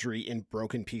the imagery in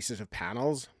broken pieces of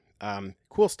panels.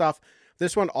 Cool stuff.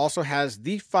 This one also has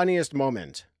the funniest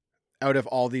moment out of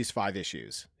all these 5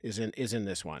 issues is in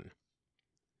this one.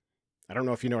 I don't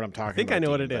know if you know what I'm talking about. I think I know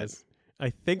what it is.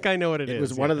 I think I know what it is. It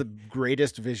was one of the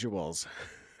greatest visuals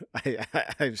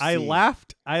I've seen. I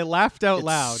laughed out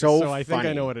loud, so I think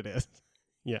I know what it is.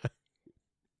 Yeah.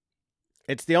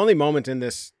 It's the only moment in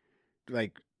this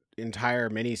like entire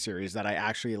miniseries that I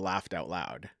actually laughed out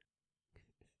loud.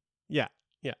 Yeah.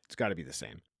 It's got to be the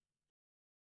same.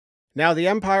 Now, the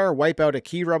Empire wipe out a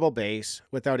key rebel base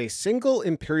without a single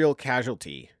Imperial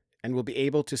casualty and will be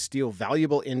able to steal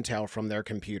valuable intel from their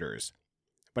computers.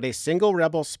 But a single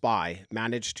rebel spy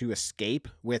managed to escape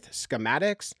with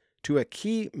schematics to a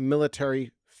key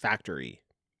military factory.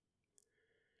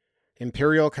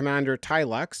 Imperial Commander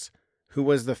Tylux, who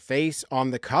was the face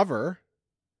on the cover,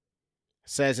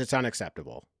 says it's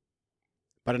unacceptable.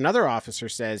 But another officer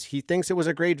says he thinks it was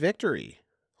a great victory.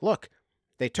 Look,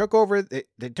 they took over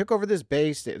this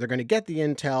base. They're going to get the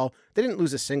intel. They didn't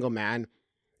lose a single man.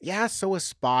 Yeah, so a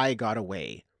spy got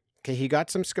away. Okay, he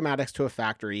got some schematics to a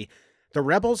factory. The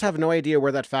rebels have no idea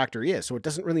where that factory is, so it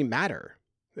doesn't really matter.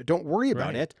 Don't worry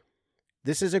about it.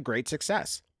 This is a great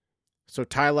success. So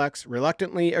Tylux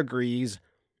reluctantly agrees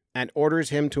and orders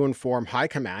him to inform High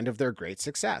Command of their great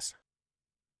success.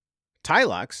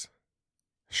 Tylux,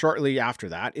 shortly after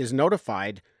that, is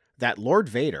notified that Lord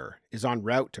Vader is en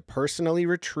route to personally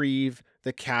retrieve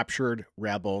the captured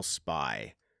rebel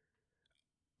spy.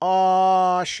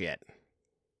 Oh, shit.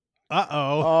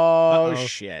 Uh-oh. Oh,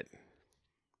 shit.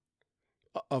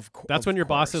 Of course. That's when your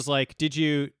boss is like, did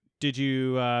you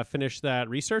finish that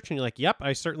research? And you're like, yep,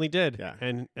 I certainly did. Yeah.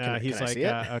 And can he's I like, see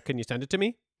it? Can you send it to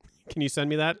me? Can you send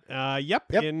me that?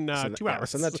 Yep. In 2 hours.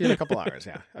 Send that to you in a couple hours.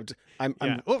 Yeah. I'm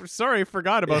Oh, sorry,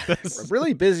 forgot about this.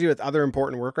 really busy with other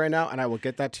important work right now, and I will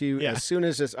get that to you Yeah. as soon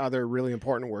as this other really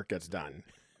important work gets done.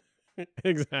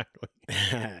 Exactly.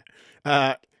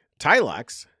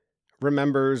 Tylux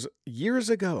remembers years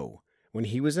ago when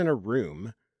he was in a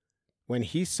room when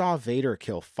he saw Vader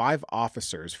kill 5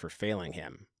 officers for failing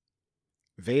him.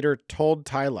 Vader told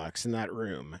Tylux in that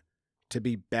room to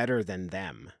be better than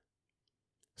them.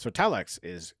 So Tylux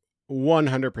is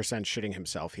 100% shitting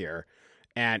himself here,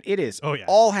 and it is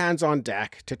all hands on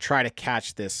deck to try to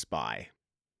catch this spy.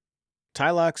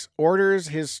 Tylux orders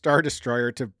his Star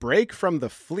Destroyer to break from the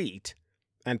fleet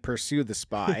and pursue the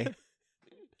spy.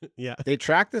 Yeah. They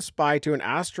track the spy to an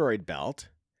asteroid belt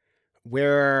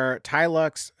where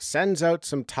Tylux sends out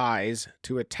some TIEs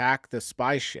to attack the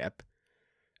spy ship,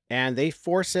 and they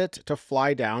force it to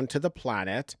fly down to the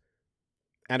planet.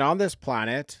 And on this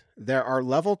planet, there are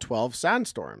level 12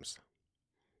 sandstorms.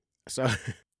 So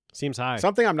seems high.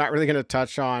 Something I'm not really going to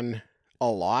touch on a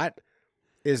lot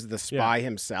is the spy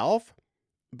himself,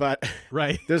 but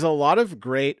there's a lot of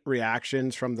great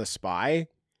reactions from the spy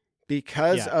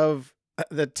because of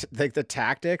the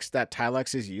tactics that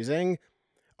Tylux is using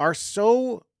are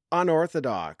so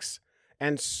unorthodox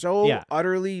and so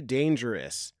utterly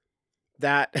dangerous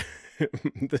that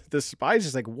the spy's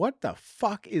just like, what the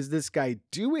fuck is this guy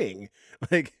doing?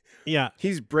 Like,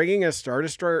 he's bringing a Star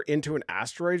Destroyer into an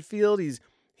asteroid field.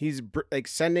 He's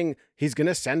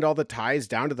gonna send all the TIEs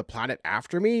down to the planet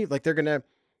after me. Like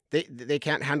they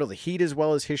can't handle the heat as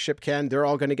well as his ship can. They're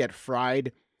all gonna get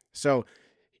fried. So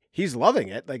he's loving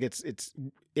it. Like it's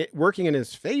working in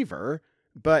his favor,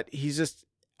 but he's just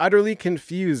utterly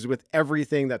confused with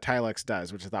everything that Tylux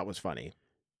does, which I thought was funny.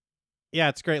 Yeah,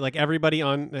 it's great. Like everybody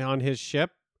on his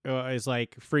ship is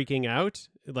like freaking out,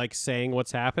 like saying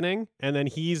what's happening, and then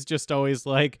he's just always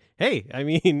like, "Hey, I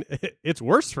mean, it's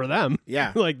worse for them."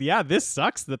 Yeah, like this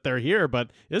sucks that they're here,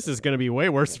 but this is going to be way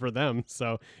worse for them.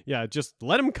 So yeah, just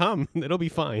let him come; it'll be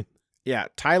fine. Yeah,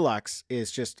 Tylux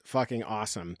is just fucking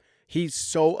awesome. He's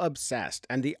so obsessed,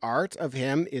 and the art of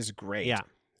him is great. Yeah,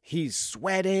 he's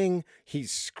sweating,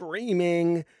 he's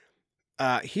screaming.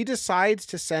 He decides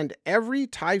to send every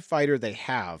TIE fighter they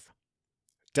have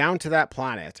down to that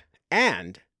planet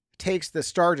and takes the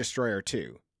Star Destroyer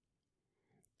too.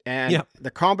 And the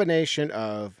combination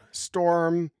of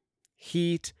storm,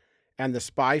 heat, and the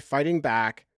spy fighting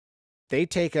back, they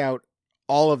take out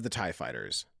all of the TIE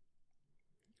fighters.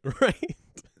 Right.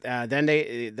 Then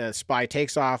the spy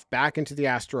takes off back into the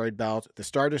asteroid belt. The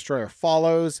Star Destroyer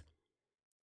follows.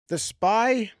 The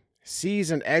spy sees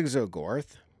an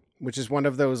exogorth, which is one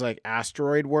of those like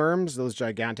asteroid worms, those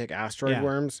gigantic asteroid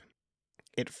worms.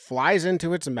 It flies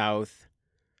into its mouth.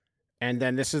 And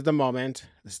then this is the moment.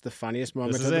 This is the funniest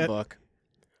moment of the book.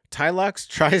 Tylux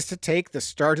tries to take the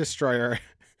Star Destroyer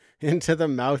into the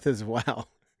mouth as well.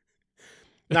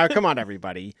 Now, come on,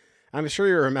 everybody. I'm sure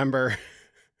you remember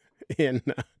in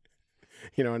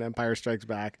Empire Strikes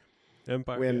Back,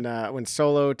 when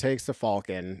Solo takes the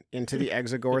Falcon into the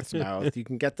Exogorth's mouth. You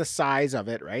can get the size of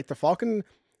it, right? The Falcon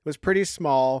was pretty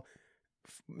small,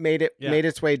 made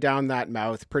its way down that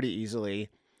mouth pretty easily.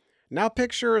 Now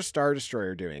picture a Star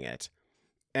Destroyer doing it.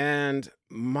 And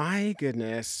my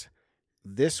goodness,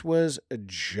 this was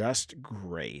just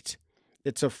great.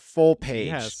 It's a full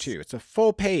page too. It's a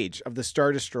full page of the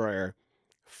Star Destroyer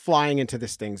flying into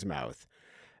this thing's mouth.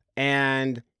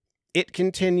 And it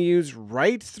continues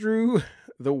right through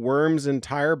the worm's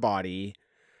entire body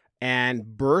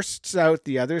and bursts out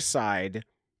the other side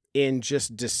in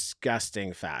just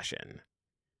disgusting fashion.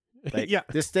 Like,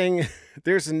 this thing,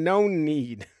 there's no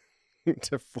need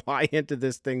to fly into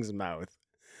this thing's mouth,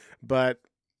 but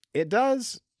it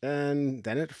does. And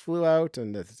then it flew out,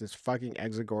 and this fucking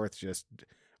Exogorth just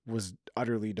was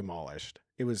utterly demolished.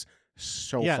 It was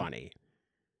so Yeah. funny.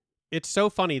 It's so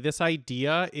funny. This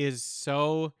idea is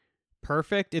so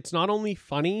perfect. It's not only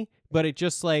funny, but it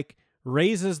just like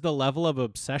raises the level of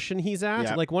obsession he's at.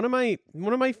 Yeah. Like one of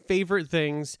my favorite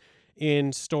things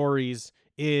in stories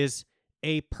is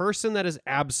a person that is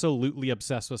absolutely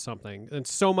obsessed with something, and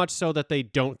so much so that they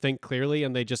don't think clearly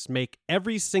and they just make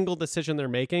every single decision they're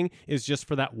making is just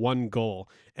for that one goal.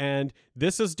 And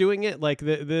this is doing it. Like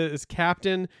this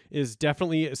captain is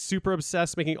definitely super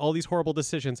obsessed, making all these horrible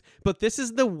decisions, but this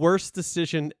is the worst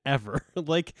decision ever.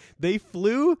 Like the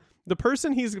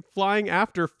person he's flying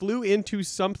after flew into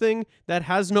something that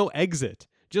has no exit.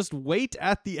 Just wait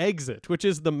at the exit, which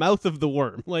is the mouth of the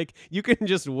worm. Like, you can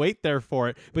just wait there for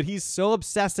it. But he's so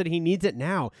obsessed that he needs it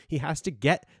now. He has to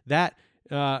get that.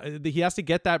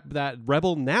 That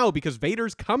rebel now because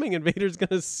Vader's coming and Vader's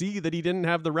gonna see that he didn't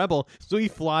have the rebel. So he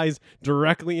flies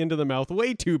directly into the mouth,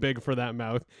 way too big for that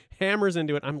mouth. Hammers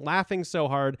into it. I'm laughing so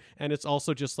hard, and it's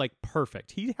also just like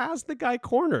perfect. He has the guy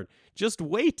cornered. Just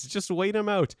wait him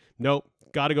out. Nope,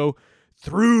 gotta go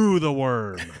through the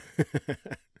worm.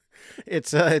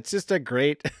 It's just a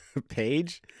great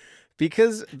page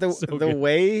because the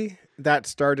way that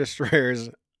Star Destroyers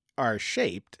are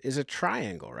shaped is a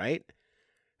triangle, right?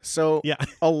 So yeah.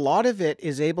 a lot of it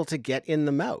is able to get in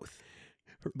the mouth.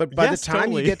 But by the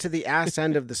time you get to the ass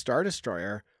end of the Star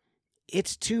Destroyer,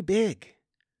 it's too big.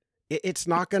 It's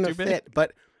not going to fit.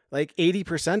 But like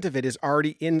 80% of it is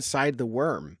already inside the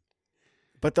worm.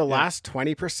 But the last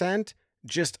 20%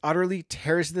 just utterly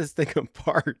tears this thing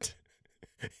apart.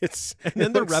 And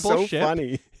then the rebel so ship,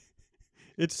 funny.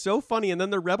 It's so funny. And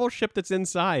then the rebel ship that's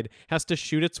inside has to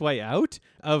shoot its way out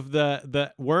of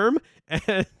the worm.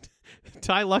 And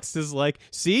Ty Lux is like,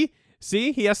 see,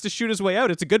 he has to shoot his way out.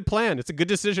 It's a good plan. It's a good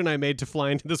decision I made to fly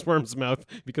into this worm's mouth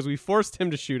because we forced him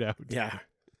to shoot out. Yeah.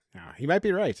 He might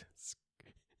be right.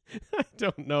 I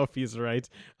don't know if he's right.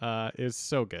 It's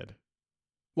so good.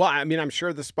 Well, I mean, I'm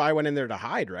sure the spy went in there to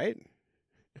hide, right?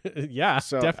 Yeah,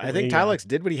 so definitely. I think Ty Lux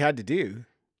did what he had to do.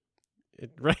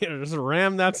 Just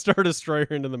ram that Star Destroyer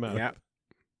into the mouth. Yeah.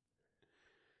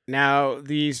 Now,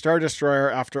 the Star Destroyer,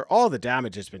 after all the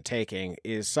damage it's been taking,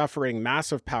 is suffering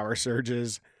massive power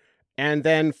surges, and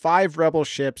then 5 rebel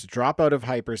ships drop out of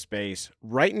hyperspace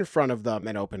right in front of them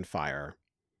and open fire.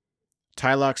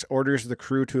 Ty Lux orders the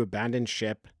crew to abandon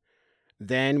ship.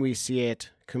 Then we see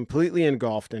it completely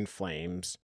engulfed in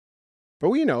flames. But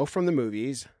we know from the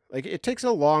movies, like, it takes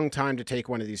a long time to take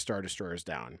one of these Star Destroyers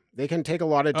down. They can take a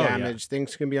lot of damage.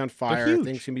 Things can be on fire.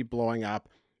 Things can be blowing up.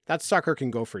 That sucker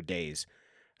can go for days.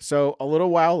 So a little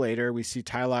while later, we see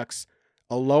Ty Lux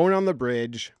alone on the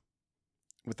bridge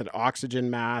with an oxygen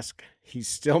mask. He's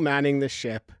still manning the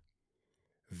ship.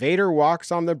 Vader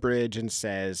walks on the bridge and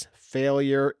says,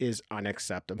 "Failure is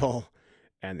unacceptable."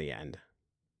 And the end.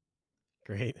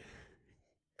 Great.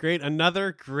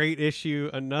 Another great issue.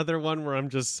 Another one where I'm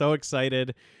just so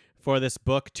excited for this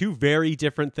book. 2 very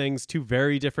different things, 2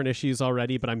 very different issues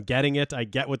already, but I'm getting it. I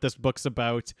get what this book's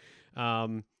about.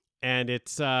 And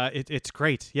it's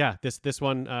great. Yeah, this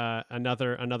one,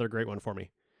 another great one for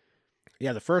me.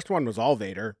 Yeah, the first one was all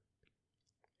Vader.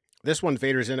 This one,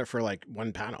 Vader's in it for like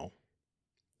one panel.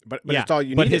 But it's all you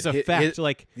need. But his effect,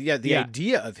 the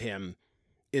idea of him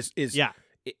is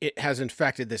it has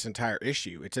infected this entire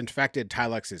issue. It's infected Ty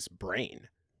Lux's brain.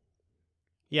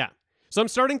 Yeah. So I'm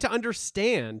starting to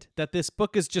understand that this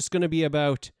book is just going to be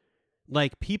about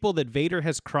like people that Vader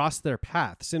has crossed their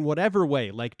paths in whatever way,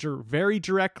 like very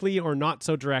directly or not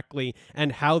so directly,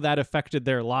 and how that affected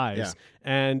their lives. Yeah.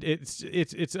 And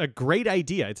it's a great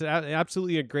idea. It's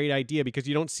absolutely a great idea because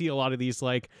you don't see a lot of these,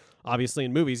 like, obviously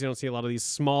in movies, you don't see a lot of these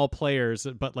small players,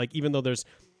 but like, even though there's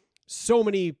so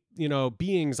many,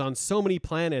 beings on so many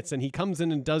planets and he comes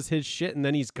in and does his shit and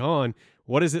then he's gone.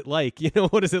 What is it like?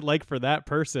 What is it like for that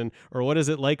person? Or what is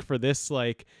it like for this,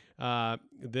 like,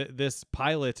 this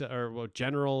pilot or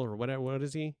general or whatever? What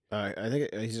is he? I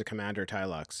think he's a commander, Ty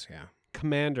Lux. Yeah.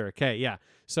 Commander. Okay. Yeah.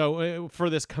 So for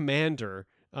this commander,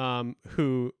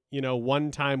 who,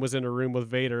 one time was in a room with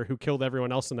Vader, who killed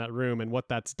everyone else in that room, and what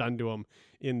that's done to him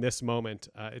in this moment.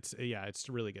 It's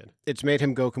really good. It's made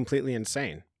him go completely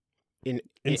insane. Insane.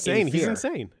 In He's fear.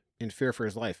 insane. In fear for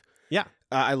his life. Yeah.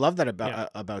 I love that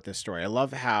about this story. I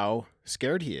love how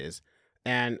scared he is.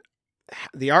 And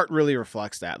the art really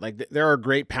reflects that. Like, there are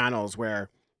great panels where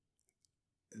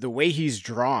the way he's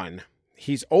drawn,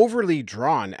 he's overly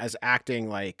drawn as acting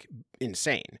like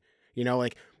insane.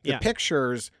 Like the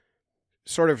pictures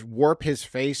sort of warp his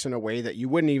face in a way that you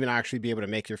wouldn't even actually be able to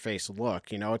make your face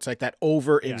look. It's like that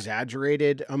over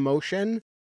exaggerated emotion,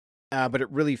 but it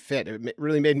really fit. It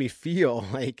really made me feel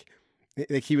like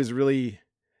he was really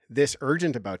this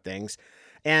urgent about things.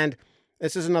 And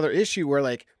this is another issue where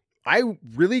like I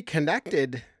really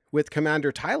connected with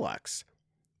Commander Tylux.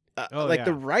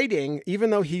 The writing,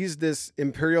 even though he's this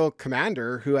Imperial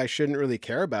commander who I shouldn't really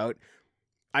care about,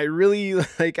 I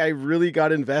really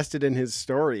got invested in his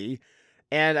story.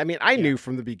 And I mean, I knew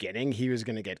from the beginning he was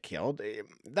going to get killed.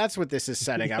 That's what this is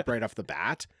setting up right off the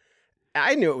bat.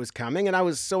 I knew it was coming, and I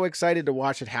was so excited to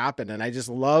watch it happen. And I just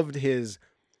loved his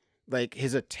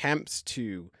attempts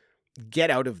to get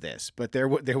out of this, but there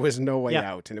was no way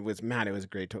out. And it was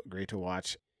great to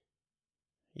watch.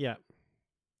 Yeah.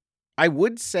 I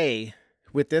would say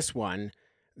with this one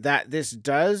that this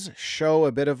does show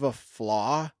a bit of a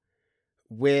flaw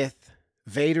with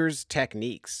Vader's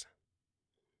techniques.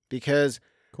 Because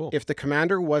if the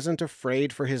commander wasn't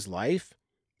afraid for his life,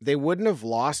 they wouldn't have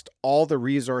lost all the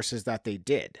resources that they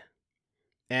did.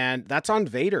 And that's on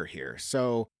Vader here.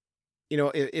 So,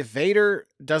 if Vader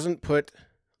doesn't put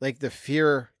like the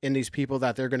fear in these people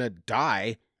that they're going to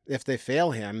die if they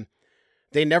fail him,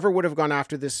 they never would have gone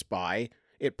after this spy.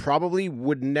 It probably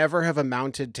would never have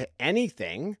amounted to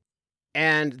anything.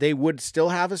 And they would still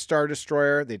have a Star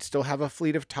Destroyer. They'd still have a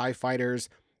fleet of TIE fighters.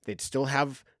 They'd still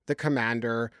have the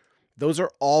commander. Those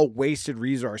are all wasted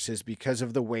resources because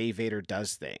of the way Vader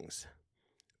does things.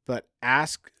 But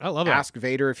ask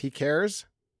Vader if he cares.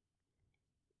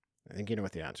 I think you know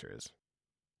what the answer is.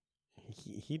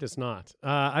 He does not.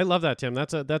 I love that, Tim.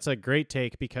 That's a great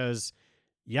take because,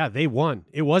 they won.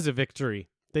 It was a victory.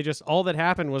 They just, all that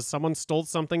happened was someone stole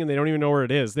something and they don't even know where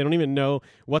it is. They don't even know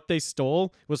what they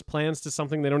stole was plans to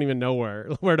something they don't even know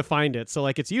where to find it. So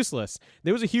like it's useless.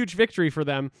 There was a huge victory for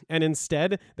them. And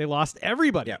instead they lost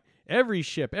everybody, every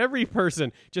ship, every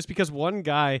person, just because one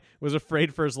guy was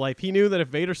afraid for his life. He knew that if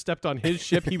Vader stepped on his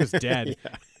ship, he was dead.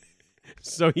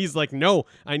 So he's like, no,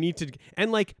 I need to. And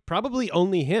like probably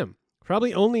only him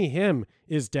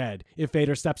is dead if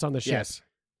Vader steps on the ship. Yes.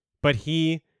 But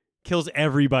he kills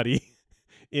everybody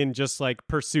in just like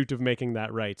pursuit of making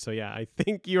that right. So yeah, I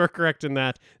think you are correct in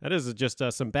that. That is just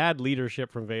some bad leadership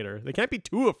from Vader. They can't be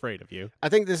too afraid of you. I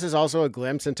think this is also a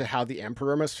glimpse into how the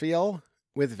Emperor must feel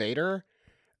with Vader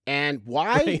and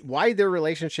why their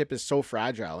relationship is so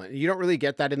fragile. And you don't really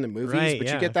get that in the movies,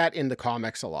 but you get that in the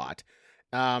comics a lot.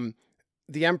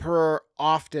 The Emperor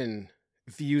often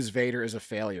views Vader as a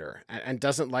failure and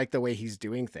doesn't like the way he's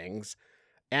doing things.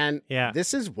 And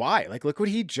this is why. Like, look what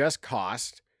he just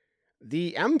cost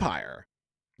the Empire.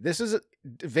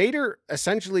 Vader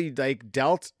essentially like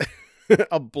dealt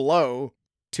a blow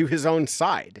to his own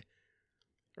side,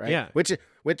 right? Yeah.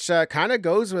 Which kind of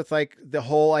goes with like the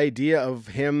whole idea of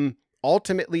him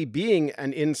ultimately being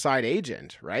an inside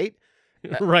agent, right?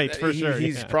 Right, for sure.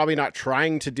 He's probably not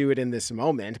trying to do it in this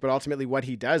moment, but ultimately what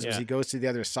he does is he goes to the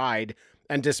other side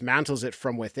and dismantles it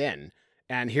from within.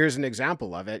 And here's an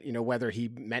example of it, whether he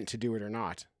meant to do it or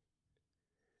not.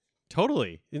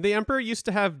 Totally. The Emperor used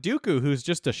to have Dooku, who's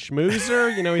just a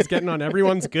schmoozer. He's getting on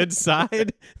everyone's good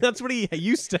side. That's what he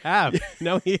used to have.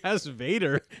 Now he has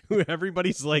Vader, who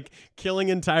everybody's like killing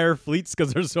entire fleets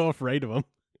because they're so afraid of him.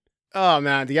 Oh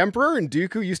man, the Emperor and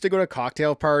Dooku used to go to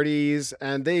cocktail parties,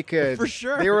 and they could, for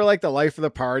sure, they were like the life of the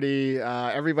party.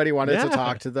 Everybody wanted to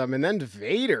talk to them, and then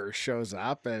Vader shows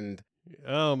up, and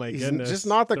oh my goodness, just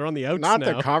not they're on the outs not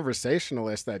now. The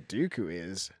conversationalist that Dooku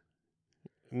is.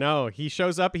 No, he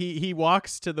shows up. He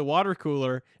walks to the water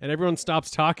cooler, and everyone stops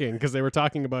talking because they were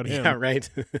talking about him. Yeah, right.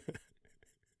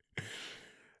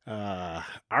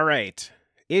 All right,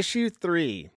 issue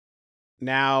 3.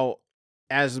 Now,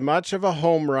 as much of a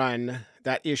home run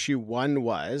that issue 1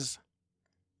 was,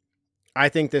 I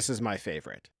think this is my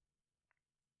favorite.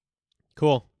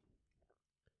 Cool.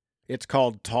 It's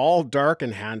called Tall, Dark,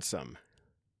 and Handsome.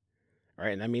 All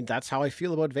right, and I mean that's how I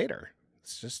feel about Vader.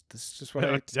 This is just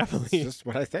what definitely. It's just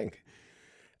what I think.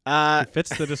 It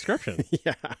fits the description.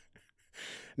 Yeah.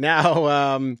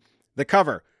 Now, the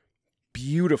cover,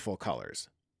 beautiful colors.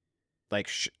 Like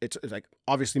it's like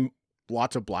obviously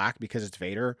lots of black because it's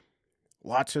Vader.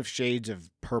 Lots of shades of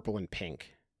purple and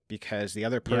pink because the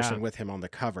other person with him on the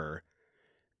cover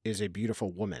is a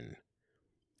beautiful woman.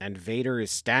 And Vader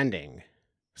is standing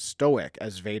stoic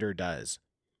as Vader does.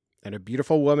 And a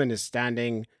beautiful woman is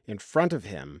standing in front of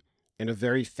him in a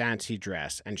very fancy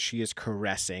dress, and she is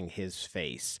caressing his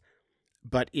face.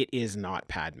 But it is not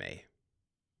Padme.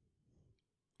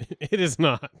 It is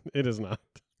not. It is not.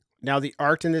 Now, the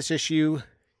art in this issue,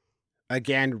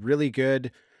 again, really good.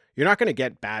 You're not going to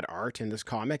get bad art in this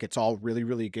comic. It's all really,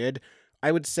 really good.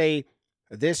 I would say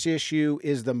this issue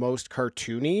is the most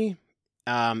cartoony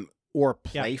or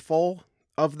playful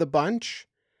of the bunch,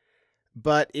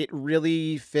 but it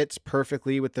really fits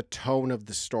perfectly with the tone of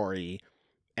the story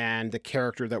and the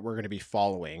character that we're going to be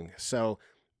following. So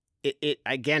it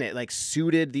again, it like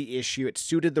suited the issue. It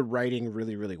suited the writing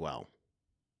really, really well.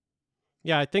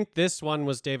 Yeah, I think this one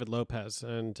was David Lopez,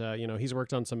 and he's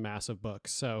worked on some massive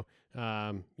books. So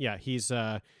yeah, he's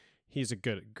a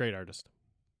great artist.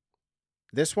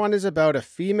 This one is about a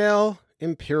female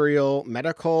Imperial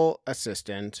medical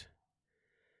assistant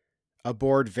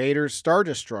aboard Vader's Star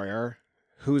Destroyer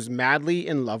who's madly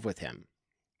in love with him.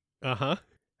 Uh-huh.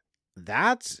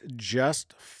 That's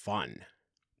just fun.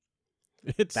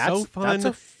 That's so fun. That's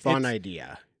a fun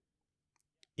idea.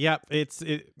 Yeah,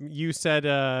 you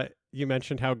said you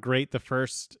mentioned how great the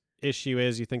first issue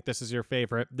is. You think this is your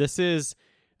favorite. This is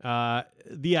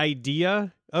the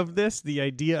idea of this. The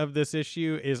idea of this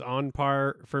issue is on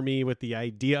par for me with the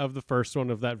idea of the first one,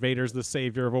 of that Vader's the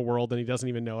savior of a world and he doesn't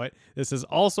even know it. This is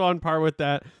also on par with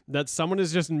that someone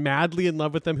is just madly in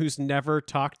love with him who's never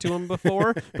talked to him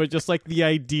before, but just like the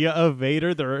idea of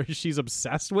Vader, she's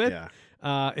obsessed with.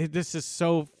 Yeah. This is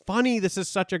so funny. This is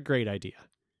such a great idea.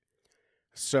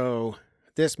 So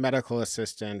this medical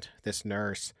assistant, this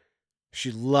nurse,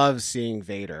 she loves seeing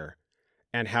Vader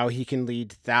and how he can lead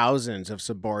thousands of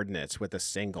subordinates with a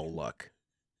single look.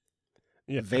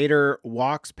 Yeah. Vader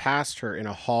walks past her in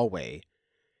a hallway,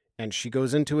 and she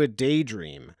goes into a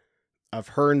daydream of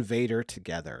her and Vader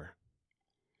together.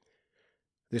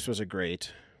 This was a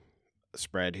great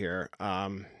spread here.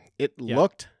 It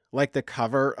looked like the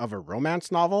cover of a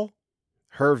romance novel,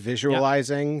 her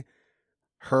visualizing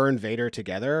her and Vader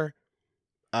together.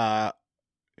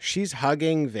 She's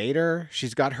hugging Vader.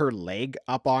 She's got her leg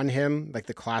up on him, like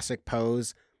the classic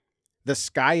pose. The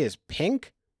sky is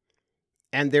pink,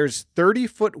 and there's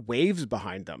 30-foot waves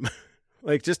behind them.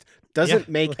 Like, just doesn't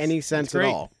make any sense at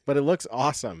all, but it looks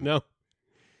awesome. No.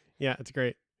 Yeah, it's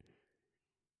great.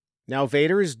 Now,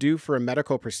 Vader is due for a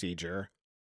medical procedure,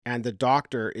 and the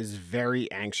doctor is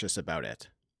very anxious about it.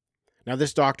 Now,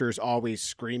 this doctor is always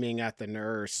screaming at the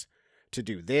nurse to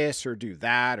do this or do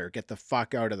that or get the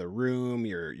fuck out of the room.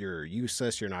 You're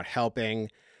useless. You're not helping.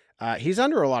 He's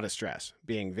under a lot of stress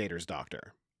being Vader's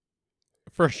doctor.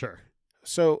 For sure.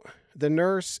 So the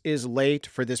nurse is late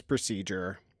for this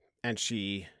procedure and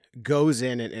she goes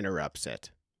in and interrupts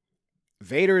it.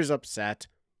 Vader is upset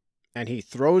and he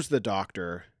throws the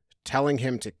doctor, telling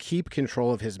him to keep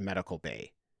control of his medical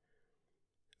bay.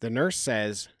 The nurse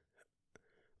says,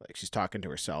 like she's talking to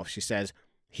herself, she says,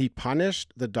 "He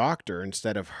punished the doctor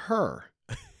instead of her.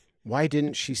 Why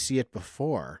didn't she see it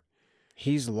before?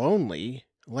 He's lonely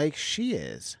like she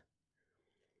is."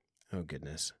 Oh,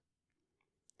 goodness.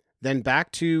 Then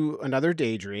back to another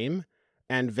daydream,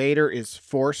 and Vader is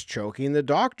force choking the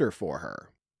doctor for her.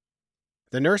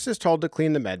 The nurse is told to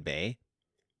clean the med bay,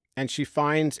 and she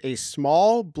finds a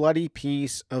small bloody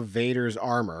piece of Vader's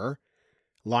armor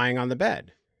lying on the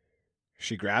bed.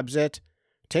 She grabs it,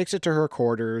 takes it to her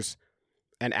quarters,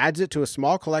 and adds it to a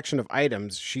small collection of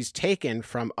items she's taken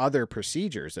from other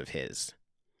procedures of his.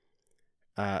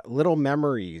 Little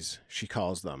memories, she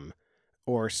calls them,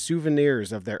 or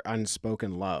souvenirs of their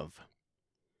unspoken love.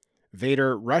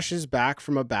 Vader rushes back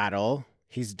from a battle.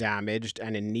 He's damaged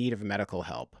and in need of medical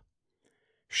help.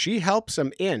 She helps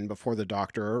him in before the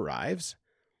doctor arrives.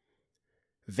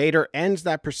 Vader ends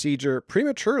that procedure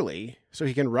prematurely so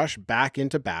he can rush back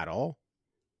into battle.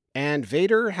 And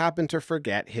Vader happened to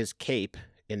forget his cape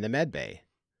in the medbay.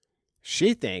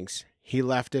 She thinks he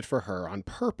left it for her on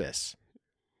purpose.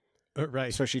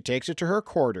 Right. So she takes it to her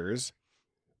quarters.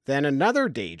 Then another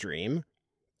daydream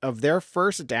of their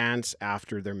first dance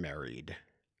after they're married.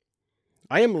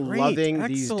 I am loving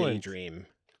these daydream.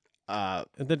 They're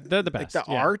the best. Like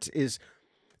the art is,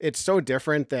 it's so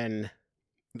different than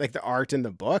like the art in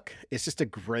the book. It's just a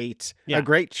great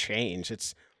change.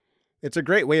 It's a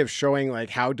great way of showing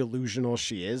like how delusional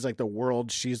she is, like the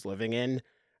world she's living in.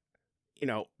 You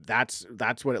know, that's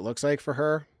what it looks like for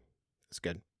her. It's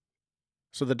good.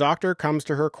 So the doctor comes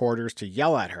to her quarters to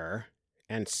yell at her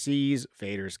and sees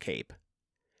Vader's cape.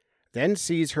 Then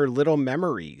sees her little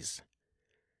memories.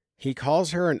 He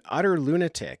calls her an utter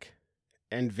lunatic,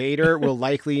 and Vader will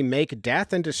likely make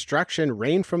death and destruction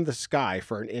rain from the sky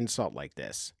for an insult like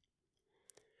this.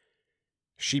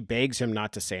 She begs him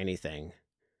not to say anything.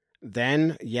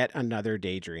 Then yet another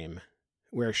daydream,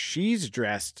 where she's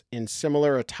dressed in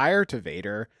similar attire to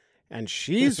Vader, and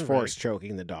she's force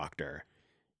choking the doctor.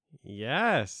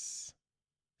 Yes.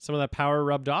 Some of that power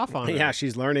rubbed off on her. Yeah,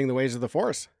 she's learning the ways of the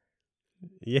Force.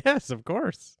 Yes, of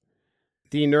course.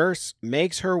 The nurse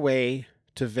makes her way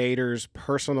to Vader's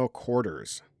personal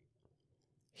quarters.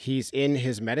 He's in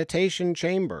his meditation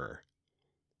chamber.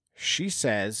 She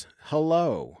says,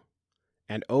 "Hello,"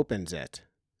 and opens it.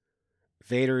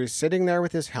 Vader is sitting there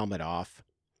with his helmet off.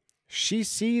 She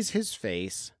sees his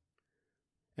face.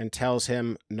 and tells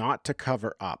him not to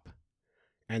cover up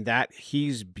and that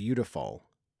he's beautiful.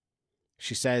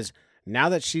 She says, now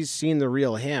that she's seen the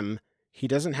real him, he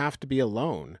doesn't have to be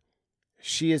alone.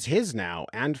 She is his now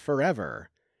and forever,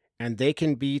 and they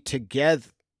can be together.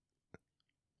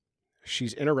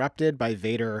 She's interrupted by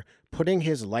Vader putting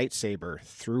his lightsaber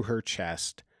through her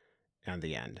chest, and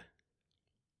the end.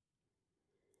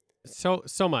 So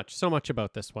much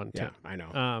about this one, too. Yeah, I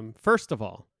know. First of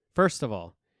all,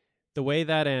 the way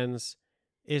that ends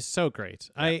is so great.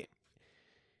 Yeah.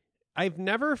 I've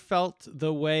never felt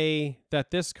the way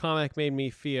that this comic made me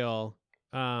feel.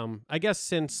 I guess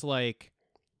since like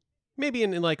maybe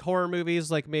in like horror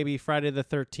movies, like maybe Friday the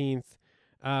 13th,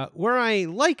 where I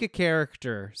like a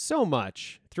character so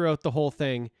much throughout the whole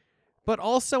thing, but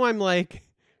also I'm like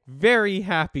very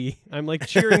happy. I'm like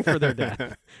cheering for their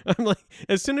death. I'm like,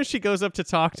 as soon as she goes up to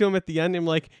talk to him at the end, I'm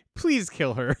like, please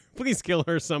kill her. Please kill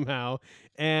her somehow.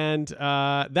 And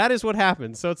that is what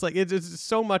happens. So it's like, it's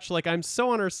so much like I'm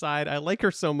so on her side. I like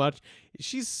her so much.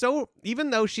 She's so, even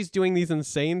though she's doing these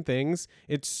insane things,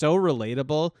 it's so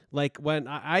relatable. Like when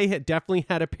I had definitely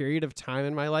had a period of time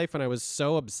in my life when I was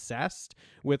so obsessed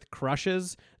with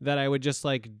crushes that I would just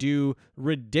like do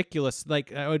ridiculous,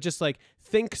 like I would just like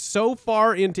think so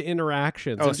far into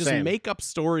interactions and just same. make up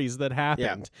stories that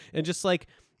happened. And just like,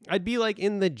 I'd be like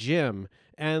in the gym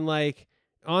and like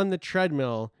on the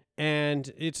treadmill,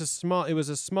 and it was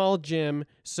a small gym,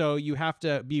 so you have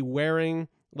to be wearing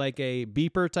like a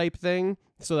beeper type thing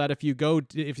so that if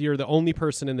you're the only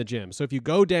person in the gym. So if you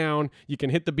go down, you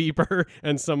can hit the beeper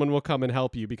and someone will come and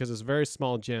help you because it's a very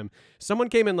small gym. Someone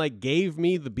came and like gave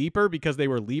me the beeper because they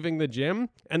were leaving the gym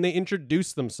and they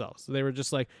introduced themselves. So they were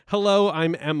just like, hello,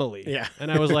 I'm Emily. Yeah.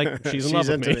 And I was like, she's in love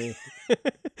with into me.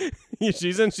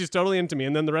 She's totally into me.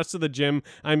 And then the rest of the gym,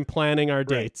 I'm planning our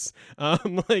dates.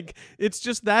 Like it's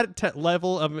just that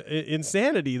level of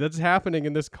insanity that's happening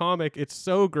in this comic. It's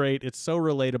so great. It's so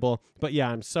relatable. But yeah,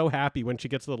 I'm so happy when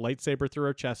she gets the lightsaber through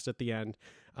her chest at the end.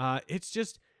 It's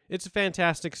a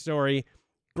fantastic story.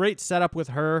 Great setup with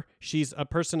her. She's a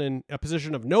person in a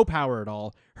position of no power at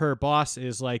all. Her boss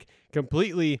is like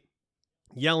completely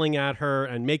yelling at her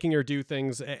and making her do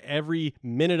things every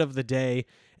minute of the day.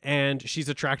 And she's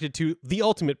attracted to the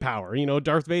ultimate power. You know,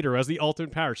 Darth Vader has the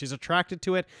ultimate power. She's attracted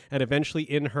to it. And eventually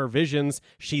in her visions,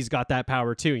 she's got that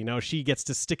power too. You know, she gets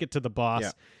to stick it to the boss.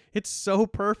 Yeah. It's so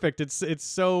perfect. It's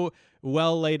so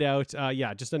well laid out.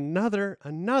 Just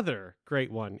another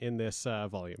great one in this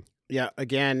volume. Yeah,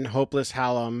 again, Hopeless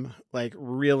Hallam like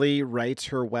really writes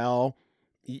her well.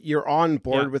 You're on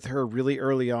board with her really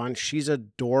early on. She's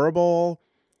adorable.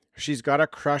 She's got a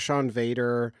crush on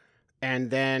Vader. And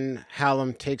then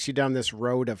Hallam takes you down this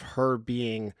road of her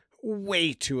being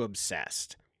way too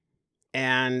obsessed.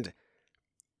 And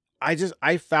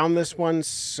I found this one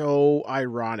so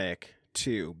ironic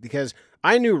too, because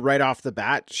I knew right off the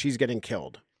bat she's getting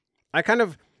killed. I kind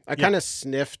of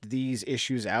sniffed these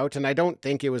issues out, and I don't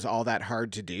think it was all that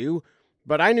hard to do,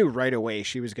 but I knew right away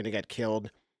she was going to get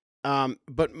killed.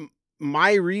 But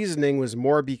my reasoning was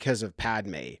more because of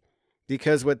Padme,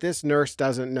 because what this nurse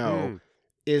doesn't know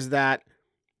is that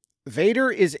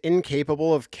Vader is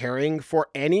incapable of caring for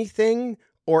anything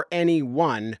or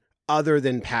anyone other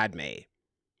than Padme.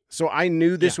 So I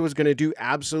knew this was going to do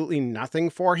absolutely nothing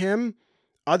for him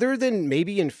other than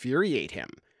maybe infuriate him,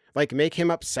 like make him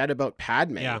upset about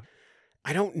Padme. Yeah.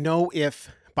 I don't know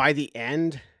if by the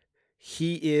end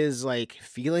he is like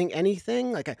feeling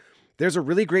anything. Like there's a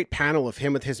really great panel of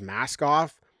him with his mask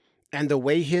off, and the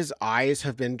way his eyes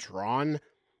have been drawn,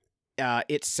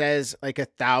 it says like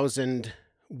 1,000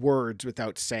 words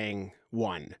without saying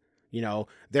one. You know,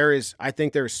 I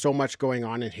think there's so much going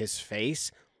on in his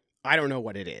face. I don't know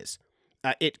what it is.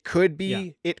 It could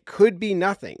be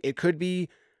nothing. It could be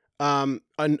an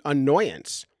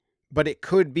annoyance, but it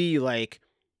could be like,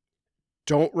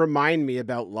 don't remind me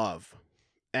about love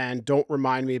and don't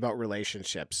remind me about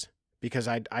relationships because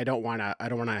I don't want to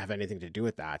have anything to do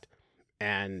with that.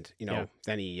 And, you know,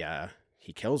 then he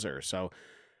kills her. So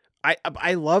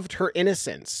I loved her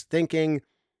innocence, thinking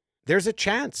there's a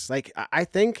chance. Like, I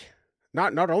think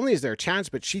not only is there a chance,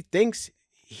 but she thinks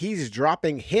he's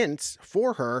dropping hints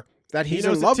for her that he's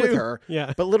in love with her.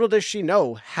 Yeah. But little does she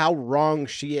know how wrong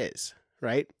she is,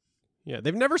 right? Yeah,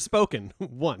 they've never spoken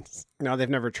once. No, they've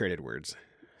never traded words.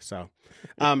 So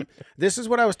this is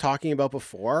what I was talking about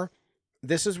before.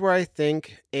 This is where I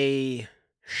think a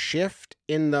shift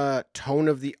in the tone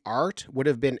of the art would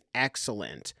have been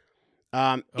excellent.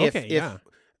 If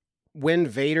when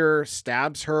Vader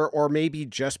stabs her, or maybe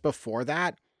just before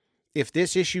that, if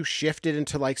this issue shifted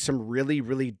into like some really,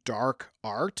 really dark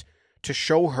art to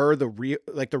show her the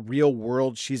real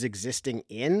world she's existing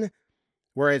in.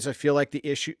 Whereas I feel like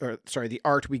the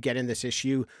art we get in this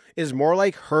issue is more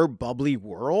like her bubbly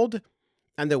world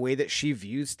and the way that she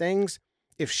views things.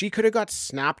 If she could have got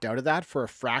snapped out of that for a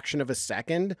fraction of a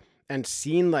second and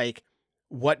seen like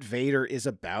what Vader is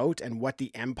about and what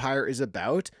the Empire is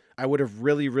about, I would have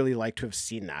really, really liked to have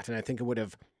seen that. And I think it would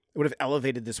have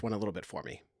elevated this one a little bit for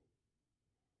me.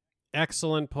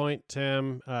 Excellent point,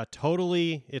 Tim.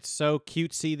 Totally. It's so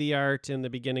cutesy, the art in the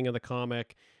beginning of the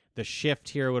comic. The shift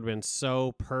here would have been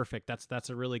so perfect. That's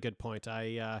a really good point.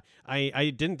 I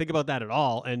didn't think about that at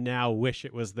all, and now wish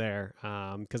it was there.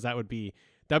 Because that'd be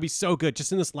so good.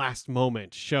 Just in this last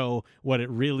moment, show what it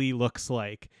really looks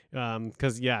like.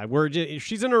 Because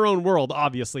she's in her own world,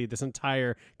 obviously, this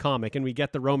entire comic, and we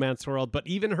get the romance world, but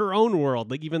even her own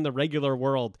world, like even the regular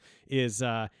world, is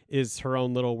her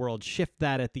own little world. Shift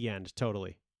that at the end,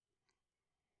 totally.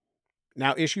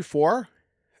 Now, issue 4,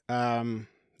 the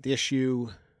issue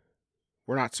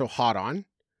we're not so hot on.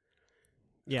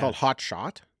 It's called Hot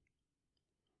Shot.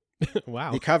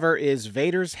 Wow. The cover is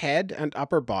Vader's head and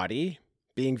upper body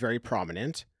being very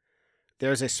prominent.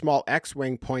 There's a small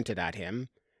X-wing pointed at him,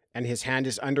 and his hand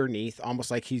is underneath,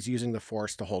 almost like he's using the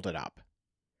Force to hold it up.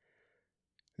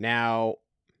 Now,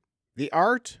 the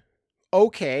art,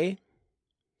 okay.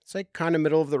 It's like kind of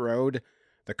middle of the road.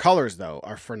 The colors, though,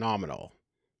 are phenomenal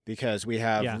because we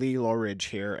have Lee Loridge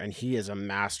here, and he is a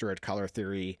master at color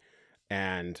theory.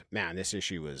 And man, this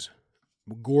issue was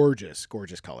gorgeous,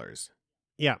 gorgeous colors.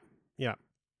 Yeah.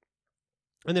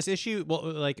 And this issue, well,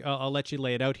 like I'll let you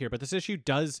lay it out here, but this issue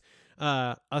does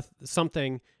a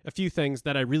few things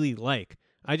that I really like.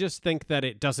 I just think that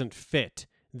it doesn't fit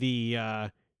the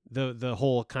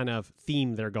whole kind of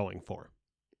theme they're going for.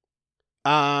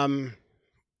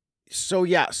 So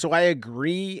I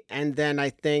agree, and then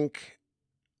I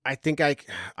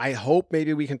hope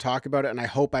maybe we can talk about it, and I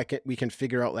hope we can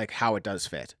figure out like how it does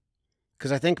fit.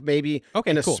 Because I think maybe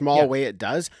in a small way it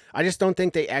does. I just don't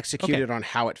think they executed on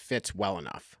how it fits well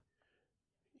enough.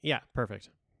 Yeah,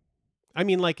 perfect. I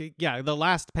mean, like, the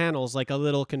last panel's like a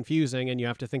little confusing, and you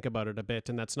have to think about it a bit,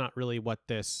 and that's not really what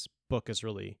this book is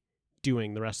really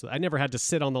doing the rest of it. I never had to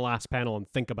sit on the last panel and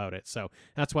think about it, so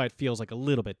that's why it feels like a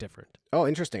little bit different. Oh,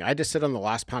 interesting. I had to sit on the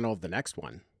last panel of the next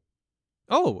one.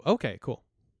 Oh, okay, cool.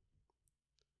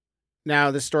 Now,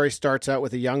 this story starts out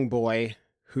with a young boy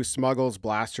who smuggles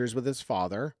blasters with his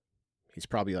father. He's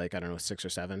probably like, 6 or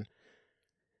 7.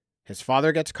 His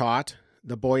father gets caught.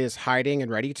 The boy is hiding and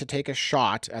ready to take a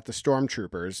shot at the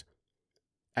stormtroopers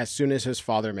as soon as his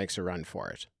father makes a run for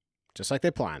it, just like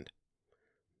they planned.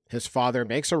 His father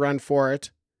makes a run for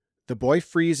it. The boy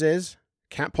freezes,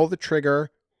 can't pull the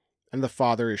trigger, and the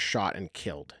father is shot and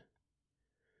killed.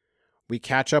 We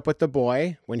catch up with the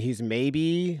boy when he's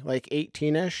maybe like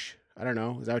 18-ish. I don't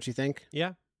know. Is that what you think?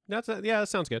 Yeah. That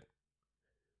sounds good.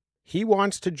 He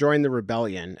wants to join the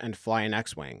rebellion and fly an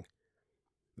X-wing.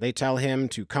 They tell him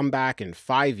to come back in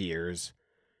 5 years,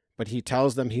 but he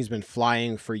tells them he's been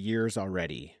flying for years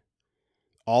already,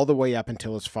 all the way up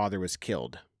until his father was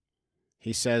killed.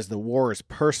 He says the war is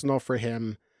personal for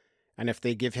him, and if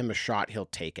they give him a shot, he'll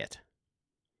take it.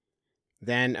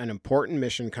 Then an important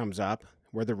mission comes up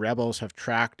where the rebels have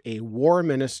tracked a war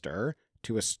minister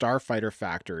to a starfighter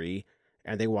factory,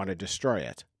 and they want to destroy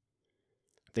it.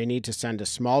 They need to send a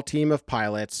small team of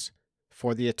pilots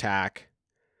for the attack,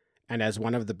 and as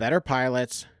one of the better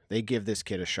pilots, they give this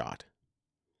kid a shot.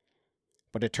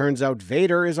 But it turns out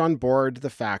Vader is on board the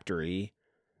factory,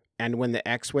 and when the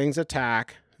X-Wings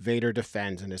attack, Vader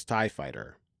defends in his TIE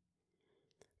fighter.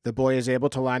 The boy is able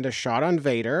to land a shot on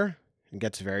Vader and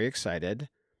gets very excited,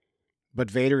 but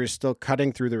Vader is still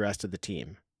cutting through the rest of the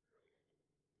team.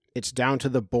 It's down to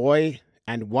the boy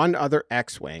and one other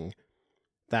X-Wing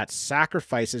that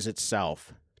sacrifices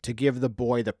itself to give the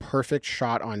boy the perfect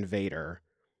shot on Vader.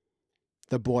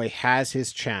 The boy has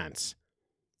his chance.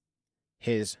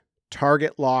 His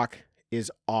target lock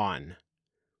is on.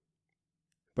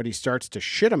 But he starts to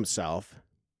shit himself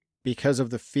because of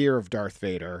the fear of Darth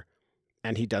Vader,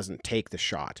 and he doesn't take the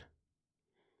shot.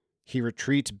 He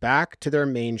retreats back to their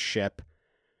main ship.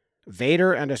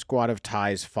 Vader and a squad of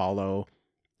TIEs follow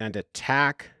and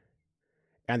attack,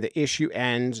 and the issue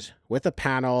ends with a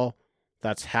panel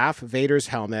that's half Vader's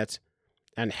helmet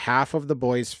and half of the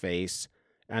boy's face,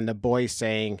 and the boy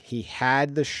saying he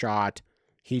had the shot,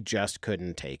 he just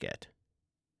couldn't take it.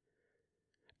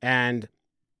 And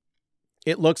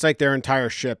it looks like their entire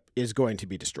ship is going to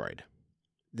be destroyed.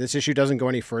 This issue doesn't go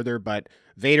any further, but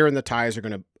Vader and the TIEs are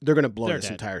going to blow this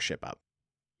entire ship up.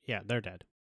 Yeah, they're dead.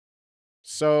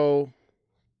 So,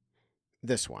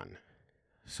 this one.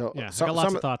 So Yeah, I some got lots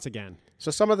some of thoughts again. so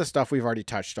some of the stuff we've already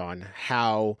touched on,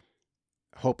 how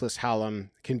Hopeless Hallam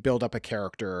can build up a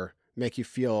character, make you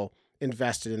feel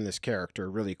invested in this character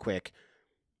really quick.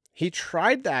 He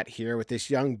tried that here with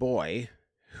this young boy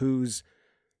whose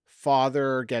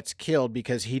father gets killed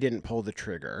because he didn't pull the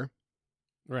trigger.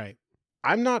 Right.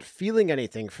 I'm not feeling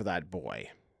anything for that boy.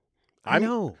 I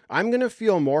know. I'm going to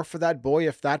feel more for that boy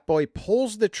if that boy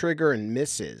pulls the trigger and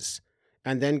misses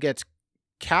and then gets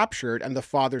captured and the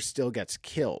father still gets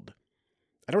killed.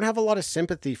 I don't have a lot of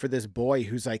sympathy for this boy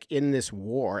who's like in this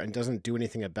war and doesn't do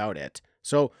anything about it.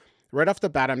 So right off the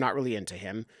bat, I'm not really into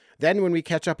him. Then when we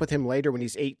catch up with him later when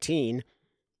he's 18,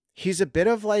 he's a bit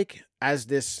of like, as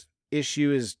this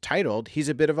issue is titled, he's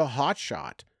a bit of a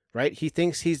hotshot, right? He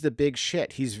thinks he's the big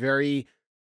shit. He's very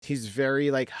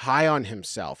like high on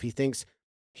himself. He thinks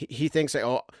like,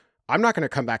 oh, I'm not going to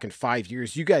come back in 5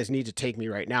 years. You guys need to take me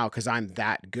right now because I'm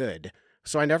that good.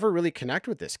 So I never really connect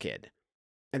with this kid.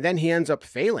 And then he ends up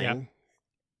failing.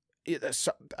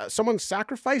 Someone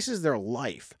sacrifices their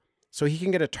life so he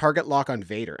can get a target lock on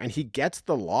Vader, and he gets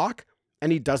the lock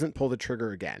and he doesn't pull the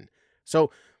trigger again.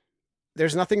 So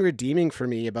there's nothing redeeming for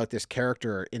me about this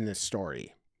character in this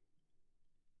story.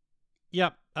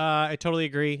 Yep, I totally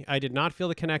agree. I did not feel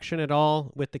the connection at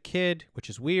all with the kid, which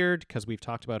is weird because we've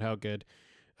talked about how good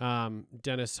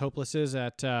Dennis Hopeless is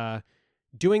at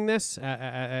doing this,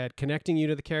 at connecting you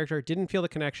to the character. Didn't feel the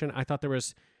connection. I thought there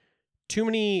was too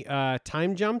many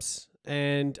time jumps,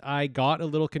 and I got a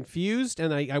little confused,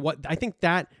 and I think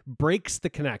that breaks the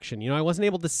connection. You know, I wasn't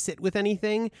able to sit with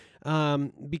anything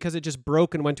because it just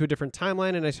broke and went to a different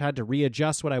timeline, and I had to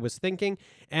readjust what I was thinking.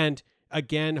 And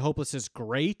again, Hopeless is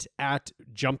great at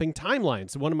jumping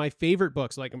timelines. One of my favorite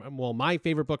books, my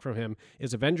favorite book from him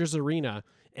is Avengers Arena,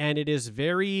 and it is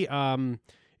very,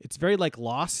 it's very like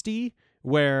Losty,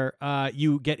 where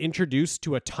you get introduced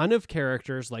to a ton of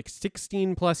characters, like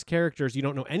 16 plus characters. You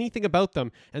don't know anything about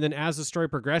them. And then as the story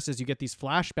progresses, you get these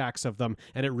flashbacks of them,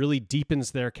 and it really deepens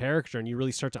their character, and you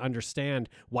really start to understand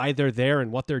why they're there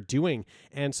and what they're doing.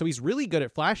 And so he's really good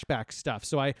at flashback stuff.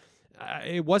 So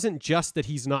it wasn't just that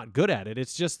he's not good at it.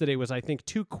 It's just that it was, I think,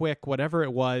 too quick. Whatever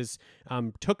it was,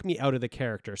 took me out of the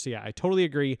character. So yeah, I totally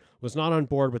agree. Was not on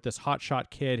board with this hotshot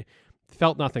kid.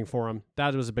 Felt nothing for him.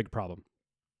 That was a big problem.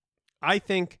 I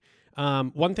think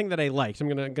one thing that I liked,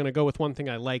 I'm gonna go with one thing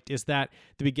I liked, is that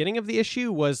the beginning of the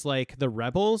issue was like the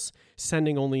rebels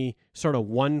sending only sort of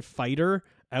one fighter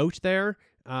out there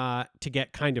to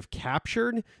get kind of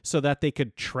captured, so that they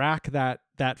could track that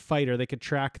fighter, they could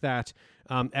track that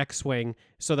X-wing,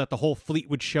 so that the whole fleet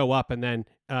would show up and then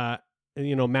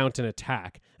mount an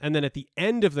attack. And then at the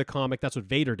end of the comic, that's what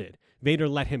Vader did. Vader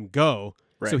let him go.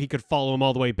 Right. So he could follow him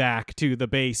all the way back to the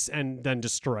base and then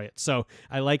destroy it. So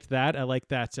I liked that. I liked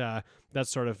that that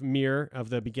sort of mirror of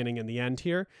the beginning and the end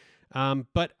here.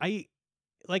 But I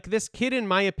like this kid, in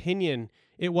my opinion,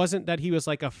 it wasn't that he was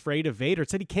like afraid of Vader.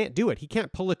 It said he can't do it. He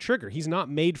can't pull a trigger. He's not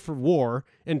made for war,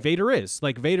 and Vader is.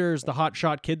 Like, Vader's the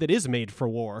hotshot kid that is made for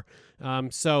war.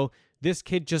 So this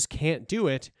kid just can't do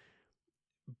it.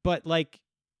 But like,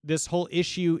 this whole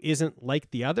issue isn't like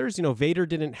the others. You know, Vader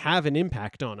didn't have an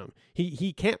impact on him.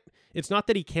 He can't, it's not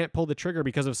that he can't pull the trigger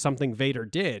because of something Vader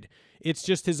did. It's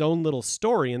just his own little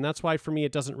story. And that's why for me,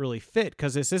 it doesn't really fit,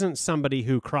 because this isn't somebody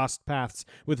who crossed paths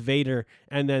with Vader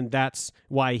and then that's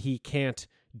why he can't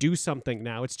do something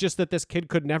now. It's just that this kid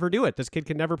could never do it. This kid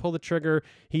can never pull the trigger.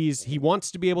 He wants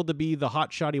to be able to be the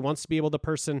hot shot. He wants to be able the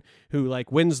person who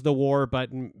like wins the war, but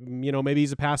maybe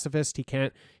he's a pacifist. He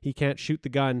can't shoot the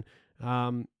gun.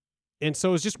 And so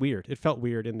it was just weird. It felt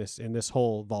weird in this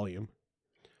whole volume.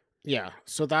 Yeah.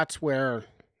 So that's where,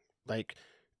 like,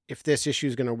 if this issue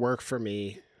is going to work for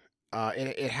me,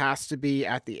 it has to be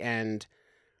at the end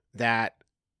that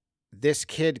this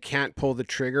kid can't pull the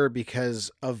trigger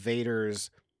because of Vader's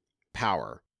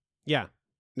power. Yeah.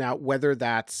 Now, whether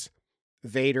that's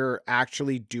Vader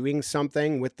actually doing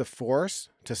something with the Force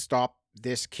to stop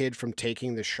this kid from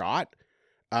taking the shot,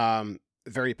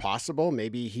 very possible.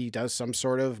 Maybe he does some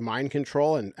sort of mind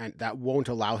control and that won't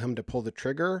allow him to pull the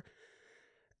trigger.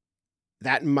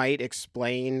 That might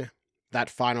explain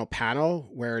that final panel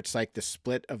where it's like the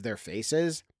split of their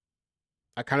faces.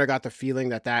 I kind of got the feeling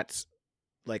that that's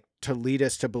like to lead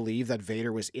us to believe that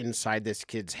Vader was inside this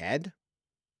kid's head.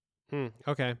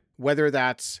 Okay. Whether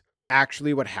that's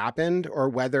actually what happened or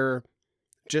whether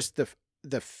just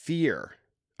the fear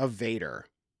of Vader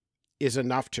is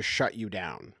enough to shut you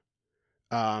down.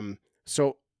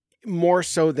 So more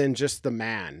so than just the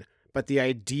man, but the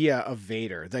idea of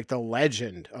Vader, like the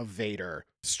legend of Vader,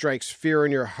 strikes fear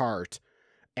in your heart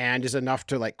and is enough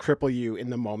to like cripple you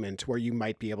in the moment where you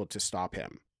might be able to stop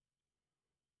him.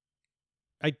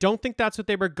 I don't think that's what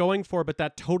they were going for, but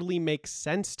that totally makes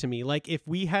sense to me. Like if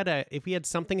we had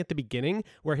something at the beginning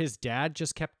where his dad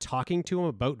just kept talking to him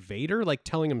about Vader, like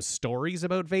telling him stories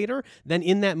about Vader, then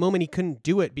in that moment he couldn't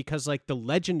do it because like the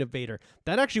legend of Vader,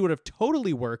 that actually would have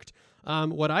totally worked.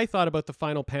 What I thought about the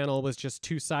final panel was just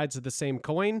two sides of the same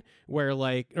coin where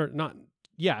like, or not,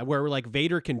 yeah, where like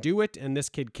Vader can do it and this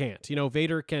kid can't. You know,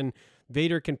 Vader can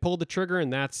pull the trigger,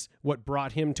 and that's what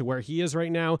brought him to where he is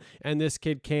right now. And this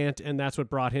kid can't, and that's what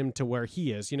brought him to where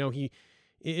he is. You know,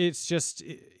 it's just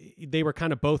they were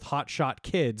kind of both hotshot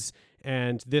kids,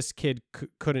 and this kid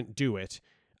couldn't do it.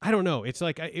 I don't know. It's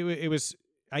like it was.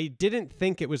 I didn't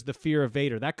think it was the fear of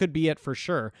Vader. That could be it for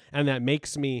sure, and that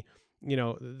makes me, you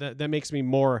know, that makes me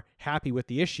more happy with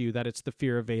the issue that it's the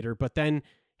fear of Vader. But then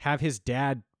have his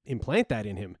dad implant that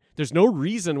in him. There's no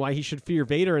reason why he should fear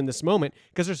Vader in this moment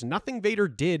because there's nothing Vader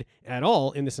did at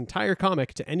all in this entire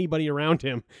comic to anybody around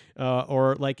him,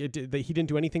 or like he didn't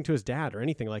do anything to his dad or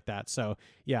anything like that. So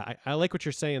yeah, I like what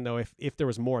you're saying though. If there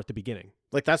was more at the beginning,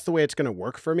 like that's the way it's going to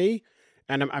work for me,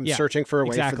 and I'm searching for a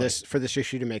way exactly. for this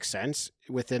issue to make sense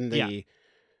within the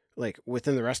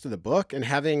within the rest of the book, and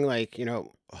having like, you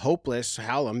know, hopeless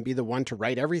Hallam be the one to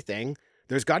write everything.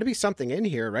 There's got to be something in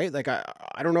here, right? Like,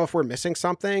 I don't know if we're missing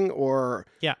something or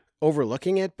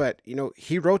overlooking it, but, you know,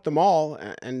 he wrote them all,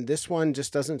 and this one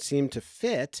just doesn't seem to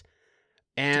fit.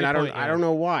 And I don't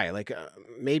know why. Like,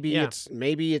 maybe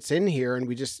it's in here, and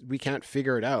we can't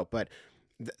figure it out. But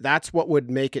that's what would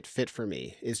make it fit for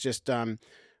me. Is just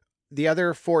the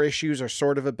other 4 issues are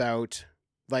sort of about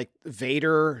like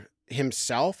Vader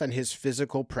himself and his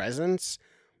physical presence,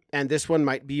 and this one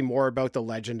might be more about the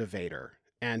legend of Vader.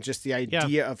 And just the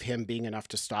idea of him being enough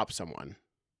to stop someone.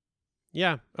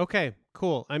 Yeah. Okay.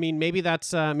 Cool. I mean, maybe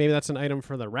that's an item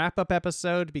for the wrap-up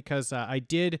episode because I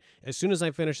did, as soon as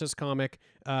I finished this comic,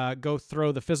 go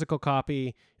throw the physical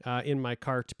copy in my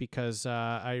cart because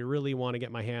I really want to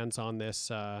get my hands on this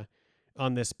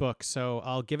book. So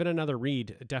I'll give it another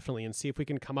read definitely and see if we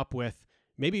can come up with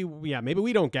maybe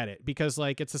we don't get it because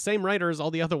like it's the same writer as all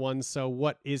the other ones. So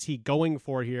what is he going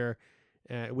for here?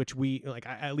 Which we like,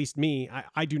 at least me,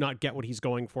 I do not get what he's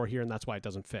going for here, and that's why it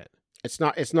doesn't fit. It's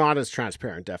not as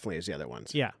transparent, definitely, as the other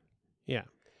ones. Yeah.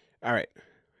 All right,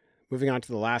 moving on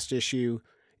to the last issue.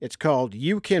 It's called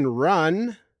 "You Can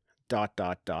Run." ...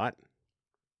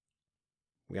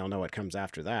 We all know what comes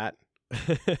after that,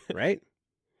 right?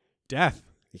 Death.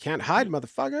 You can't hide,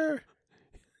 motherfucker.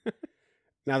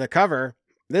 Now the cover.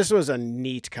 This was a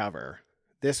neat cover.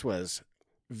 This was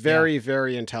very,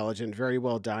 very intelligent, very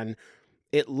well done.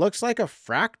 It looks like a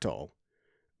fractal,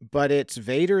 but it's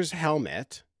Vader's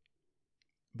helmet,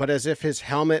 but as if his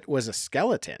helmet was a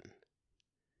skeleton.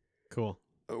 Cool.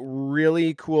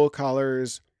 Really cool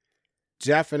colors.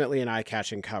 Definitely an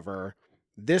eye-catching cover.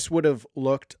 This would have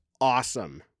looked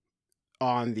awesome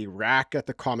on the rack at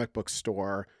the comic book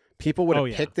store. People would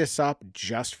have picked this up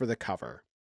just for the cover.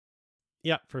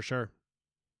 Yeah, for sure.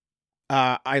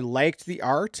 I liked the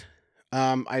art.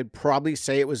 I'd probably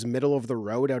say it was middle of the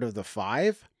road out of the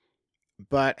 5,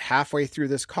 but halfway through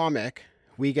this comic,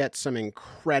 we get some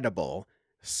incredible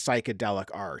psychedelic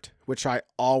art, which I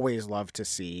always love to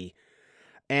see.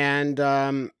 And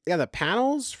the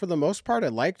panels, for the most part, I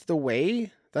liked the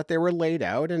way that they were laid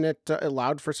out, and it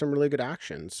allowed for some really good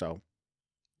action. So,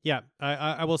 yeah,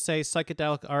 I will say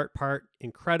psychedelic art part,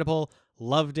 incredible.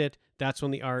 Loved it. That's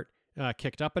when the art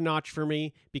kicked up a notch for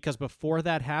me, because before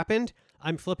that happened,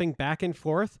 I'm flipping back and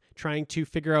forth trying to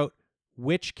figure out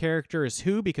which character is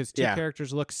who, because two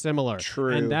characters look similar.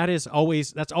 True. And that's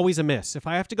always a miss. If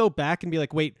I have to go back and be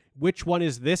like, wait, which one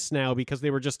is this now because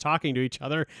they were just talking to each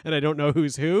other and I don't know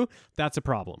who's who, that's a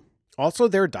problem. Also,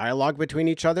 their dialogue between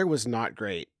each other was not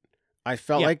great. I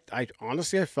felt like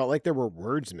there were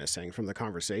words missing from the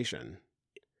conversation.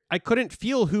 I couldn't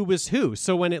feel who was who.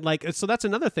 So when so that's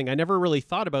another thing. I never really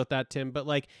thought about that, Tim, but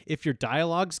like if your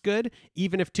dialogue's good,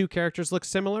 even if two characters look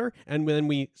similar and when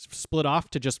we split off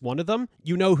to just one of them,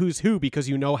 you know who's who because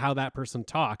you know how that person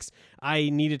talks. I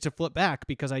needed to flip back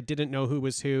because I didn't know who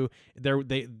was who.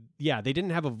 They didn't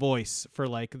have a voice for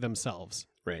like themselves.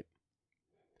 Right.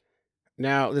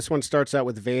 Now, this one starts out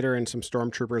with Vader and some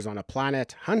stormtroopers on a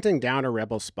planet hunting down a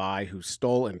rebel spy who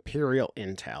stole Imperial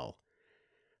intel.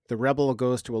 The rebel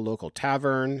goes to a local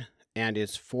tavern and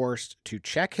is forced to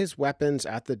check his weapons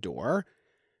at the door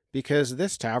because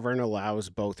this tavern allows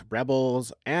both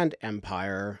rebels and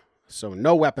Empire, so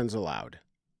no weapons allowed.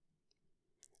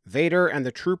 Vader and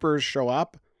the troopers show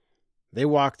up. They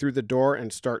walk through the door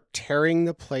and start tearing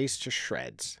the place to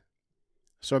shreds.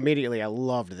 So immediately I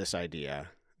loved this idea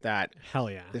that hell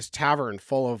yeah, this tavern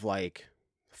full of like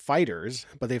fighters,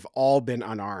 but they've all been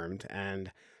unarmed,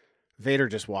 and Vader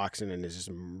just walks in and is just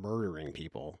murdering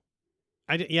people.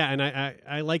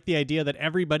 I like the idea that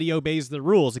everybody obeys the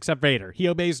rules except Vader. He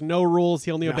obeys no rules.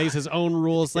 He only obeys his own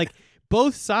rules. Like,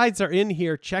 both sides are in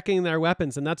here checking their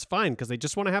weapons, and that's fine because they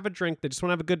just want to have a drink. They just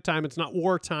want to have a good time. It's not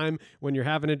wartime when you're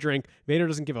having a drink. Vader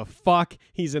doesn't give a fuck.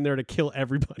 He's in there to kill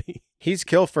everybody. He's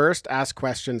kill first, ask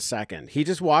questions second. He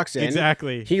just walks in.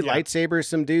 Exactly. He lightsabers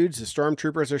some dudes. The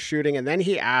stormtroopers are shooting, and then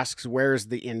he asks, where's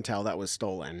the intel that was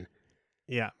stolen?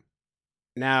 Yeah.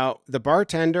 Now, the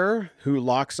bartender who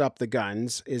locks up the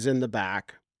guns is in the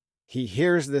back. He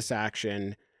hears this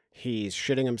action. He's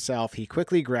shitting himself. He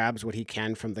quickly grabs what he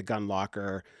can from the gun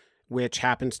locker, which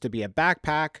happens to be a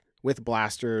backpack with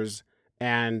blasters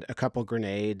and a couple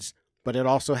grenades, but it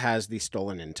also has the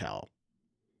stolen intel.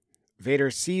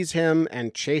 Vader sees him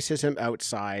and chases him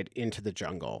outside into the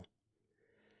jungle.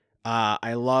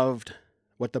 I loved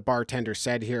what the bartender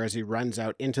said here as he runs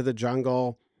out into the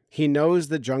jungle. He knows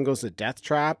the jungle's a death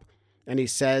trap, and he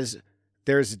says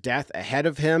there's death ahead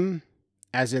of him,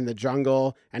 as in the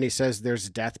jungle, and he says there's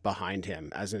death behind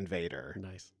him, as in Vader.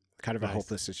 Nice. Kind of a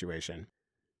hopeless situation.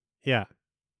 Yeah.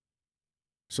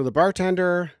 So the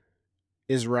bartender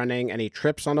is running, and he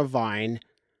trips on a vine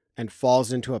and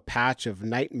falls into a patch of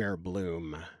nightmare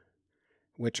bloom,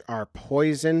 which are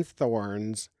poison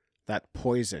thorns that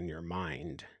poison your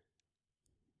mind.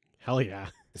 Hell yeah.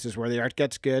 This is where the art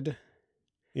gets good.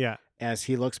 Yeah. As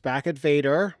he looks back at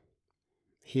Vader,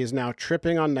 he is now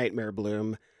tripping on nightmare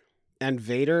bloom, and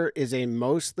Vader is a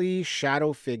mostly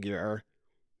shadow figure,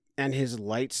 and his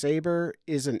lightsaber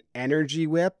is an energy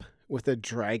whip with a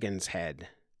dragon's head.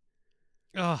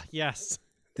 Oh, yes.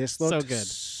 This looked so good.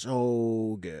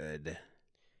 So good.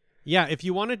 Yeah, if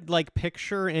you want to like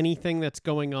picture anything that's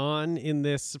going on in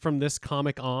this from this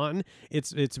comic on,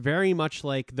 it's very much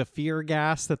like the fear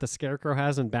gas that the Scarecrow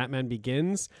has in Batman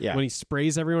Begins when he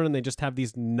sprays everyone and they just have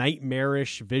these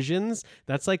nightmarish visions.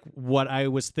 That's like what I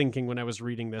was thinking when I was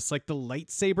reading this. Like the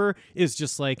lightsaber is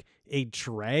just like a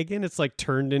dragon. It's like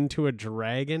turned into a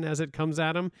dragon as it comes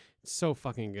at him. It's so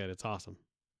fucking good. It's awesome.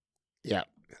 Yeah.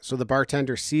 So the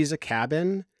bartender sees a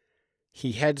cabin.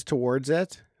 He heads towards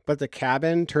it. But the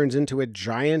cabin turns into a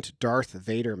giant Darth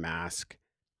Vader mask,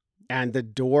 and the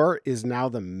door is now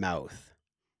the mouth.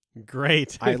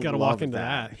 Great. I got to walk into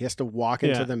that. He has to walk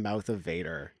into the mouth of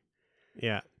Vader.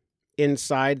 Yeah.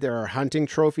 Inside, there are hunting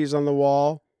trophies on the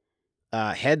wall,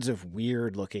 heads of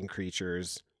weird-looking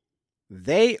creatures.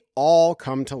 They all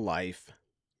come to life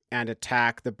and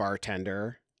attack the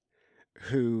bartender,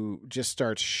 who just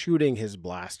starts shooting his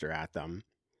blaster at them.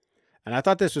 And I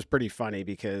thought this was pretty funny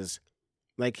because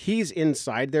like he's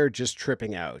inside there just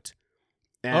tripping out.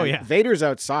 And Vader's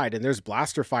outside and there's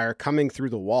blaster fire coming through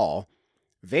the wall.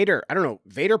 Vader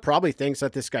probably thinks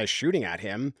that this guy's shooting at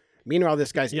him. Meanwhile,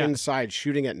 this guy's inside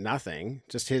shooting at nothing,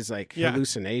 just his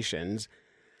hallucinations.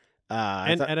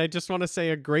 And I just want to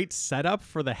say a great setup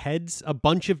for the heads, a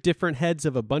bunch of different heads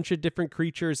of a bunch of different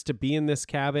creatures to be in this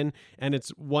cabin. And it's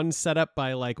one setup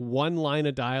by like one line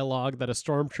of dialogue that a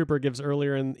stormtrooper gives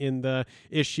earlier in the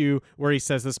issue where he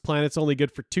says this planet's only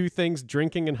good for two things,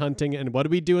 drinking and hunting. And what do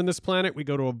we do in this planet? We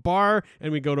go to a bar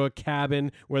and we go to a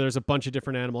cabin where there's a bunch of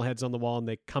different animal heads on the wall and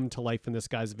they come to life in this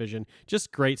guy's vision.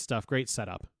 Just great stuff. Great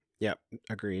setup. Yep.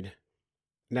 Agreed.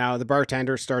 Now, the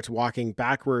bartender starts walking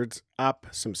backwards up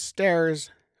some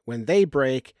stairs when they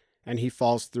break and he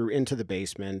falls through into the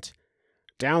basement.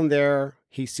 Down there,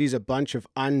 he sees a bunch of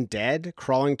undead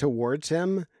crawling towards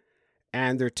him,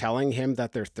 and they're telling him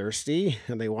that they're thirsty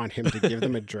and they want him to give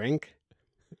them a drink.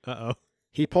 Uh-oh.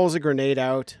 He pulls a grenade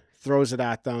out, throws it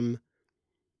at them.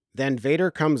 Then Vader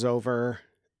comes over,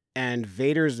 and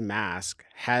Vader's mask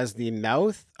has the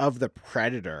mouth of the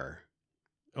Predator.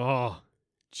 Oh,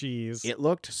 jeez. It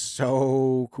looked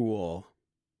so cool.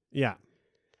 Yeah.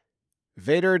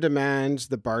 Vader demands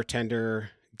the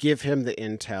bartender give him the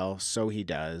intel, so he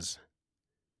does.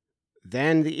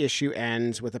 Then the issue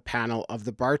ends with a panel of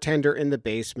the bartender in the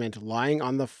basement lying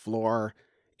on the floor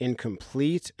in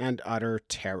complete and utter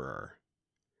terror.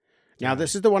 Now,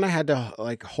 this is the one I had to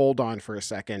like hold on for a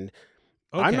second.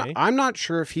 Okay. I'm not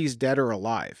sure if he's dead or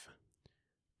alive.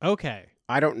 Okay.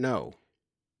 I don't know.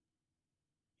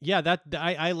 Yeah,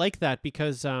 I like that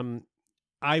because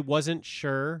I wasn't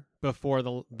sure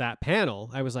before that panel.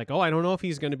 I was like, oh, I don't know if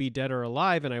he's going to be dead or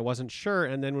alive, and I wasn't sure.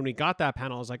 And then when we got that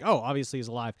panel, I was like, oh, obviously he's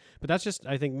alive. But that's just,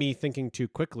 I think, me thinking too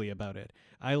quickly about it.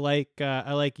 I like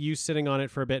you sitting on it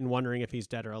for a bit and wondering if he's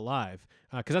dead or alive,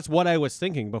 because that's what I was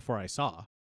thinking before I saw.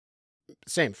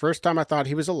 Same. First time I thought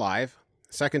he was alive.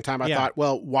 Second time I thought,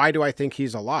 well, why do I think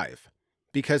he's alive?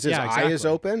 Because his eye is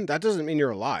open? That doesn't mean you're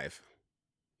alive.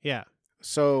 Yeah.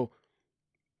 So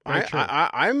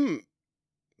I'm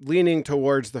leaning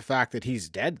towards the fact that he's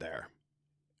dead there.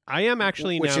 I am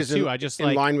actually Which now is too. I just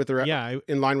in line with the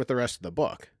in line with the rest of the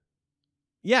book.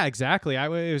 Yeah, exactly. It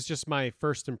was just my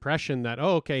first impression that,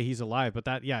 oh, okay, he's alive. But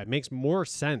that, it makes more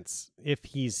sense if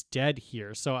he's dead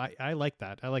here. So I like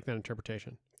that. I like that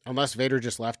interpretation. Unless Vader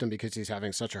just left him because he's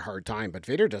having such a hard time. But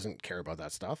Vader doesn't care about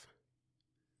that stuff.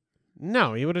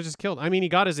 No, he would have just killed him. I mean, he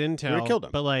got his intel. He would have killed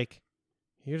him. But, like,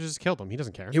 he would have just killed him. He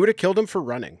doesn't care. He would have killed him for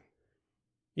running.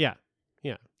 Yeah.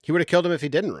 He would have killed him if he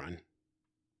didn't run.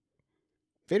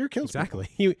 Vader kills exactly.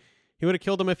 He would have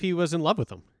killed him if he was in love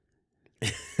with him.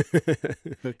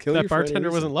 Kill That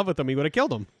bartender was in love with him. He would have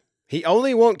killed him. He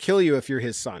only won't kill you if you're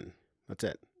his son. That's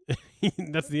it.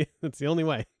 That's the only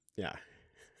way. Yeah.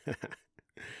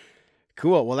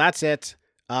 Cool. Well, that's it.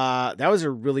 That was a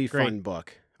really fun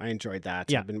book. I enjoyed that.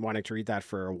 Yeah. I've been wanting to read that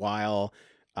for a while.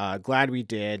 Glad we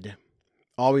did.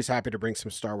 Always happy to bring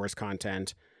some Star Wars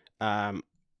content.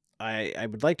 I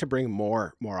would like to bring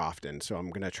more often, so I'm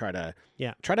going to try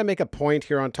to make a point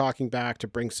here on Talking Back to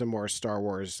bring some more Star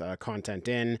Wars content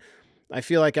in. I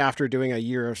feel like after doing a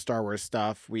year of Star Wars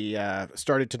stuff, we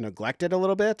started to neglect it a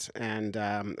little bit, and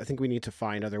I think we need to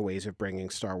find other ways of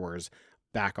bringing Star Wars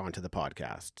back onto the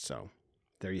podcast. So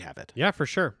there you have it. Yeah, for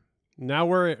sure. Now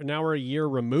we're a year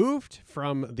removed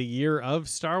from the year of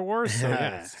Star Wars,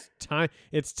 so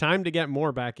it's time to get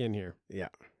more back in here. Yeah,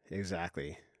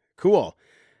 exactly. Cool.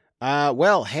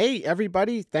 Well, hey,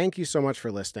 everybody, thank you so much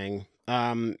for listening.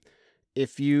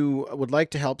 If you would like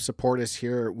to help support us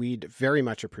here, we'd very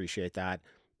much appreciate that.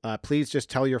 Please just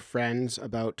tell your friends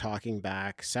about Talking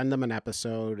Back. Send them an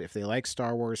episode. If they like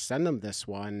Star Wars, send them this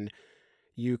one.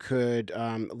 You could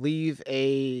leave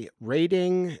a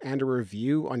rating and a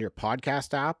review on your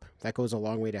podcast app. That goes a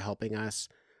long way to helping us.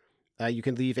 You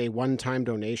can leave a one-time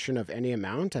donation of any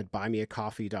amount at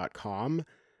buymeacoffee.com.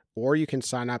 Or you can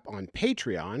sign up on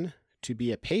Patreon to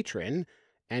be a patron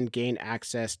and gain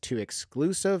access to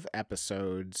exclusive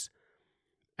episodes.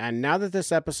 And now that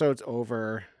this episode's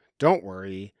over, don't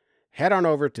worry. Head on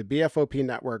over to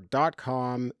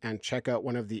bfopnetwork.com and check out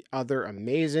one of the other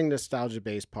amazing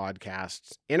nostalgia-based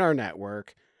podcasts in our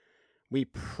network. We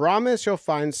promise you'll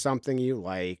find something you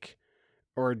like,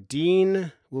 or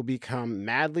Dean will become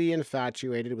madly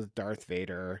infatuated with Darth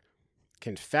Vader,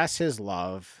 confess his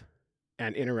love,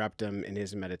 and interrupt him in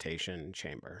his meditation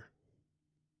chamber.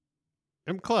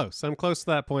 I'm close to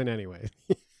that point anyway.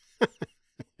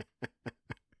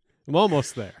 I'm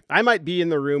almost there. I might be in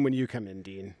the room when you come in,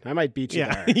 Dean. I might beat you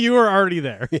there. You were already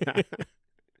there. Yeah.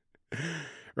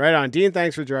 Right on. Dean,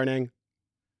 thanks for joining.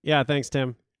 Yeah, thanks,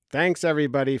 Tim. Thanks,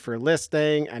 everybody, for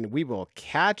listening, and we will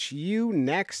catch you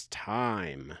next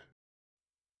time.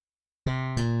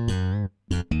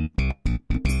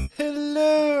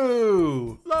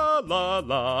 Hello! La la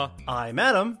la. I'm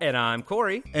Adam. And I'm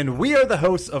Corey. And we are the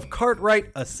hosts of Cartwright,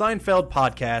 a Seinfeld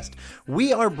podcast.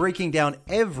 We are breaking down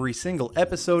every single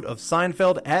episode of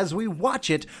Seinfeld as we watch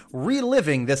it,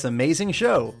 reliving this amazing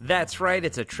show. That's right,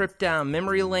 it's a trip down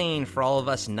memory lane for all of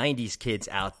us 90s kids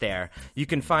out there. You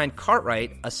can find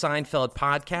Cartwright, a Seinfeld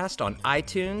podcast on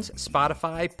iTunes,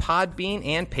 Spotify, Podbean,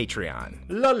 and Patreon.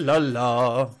 La la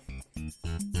la.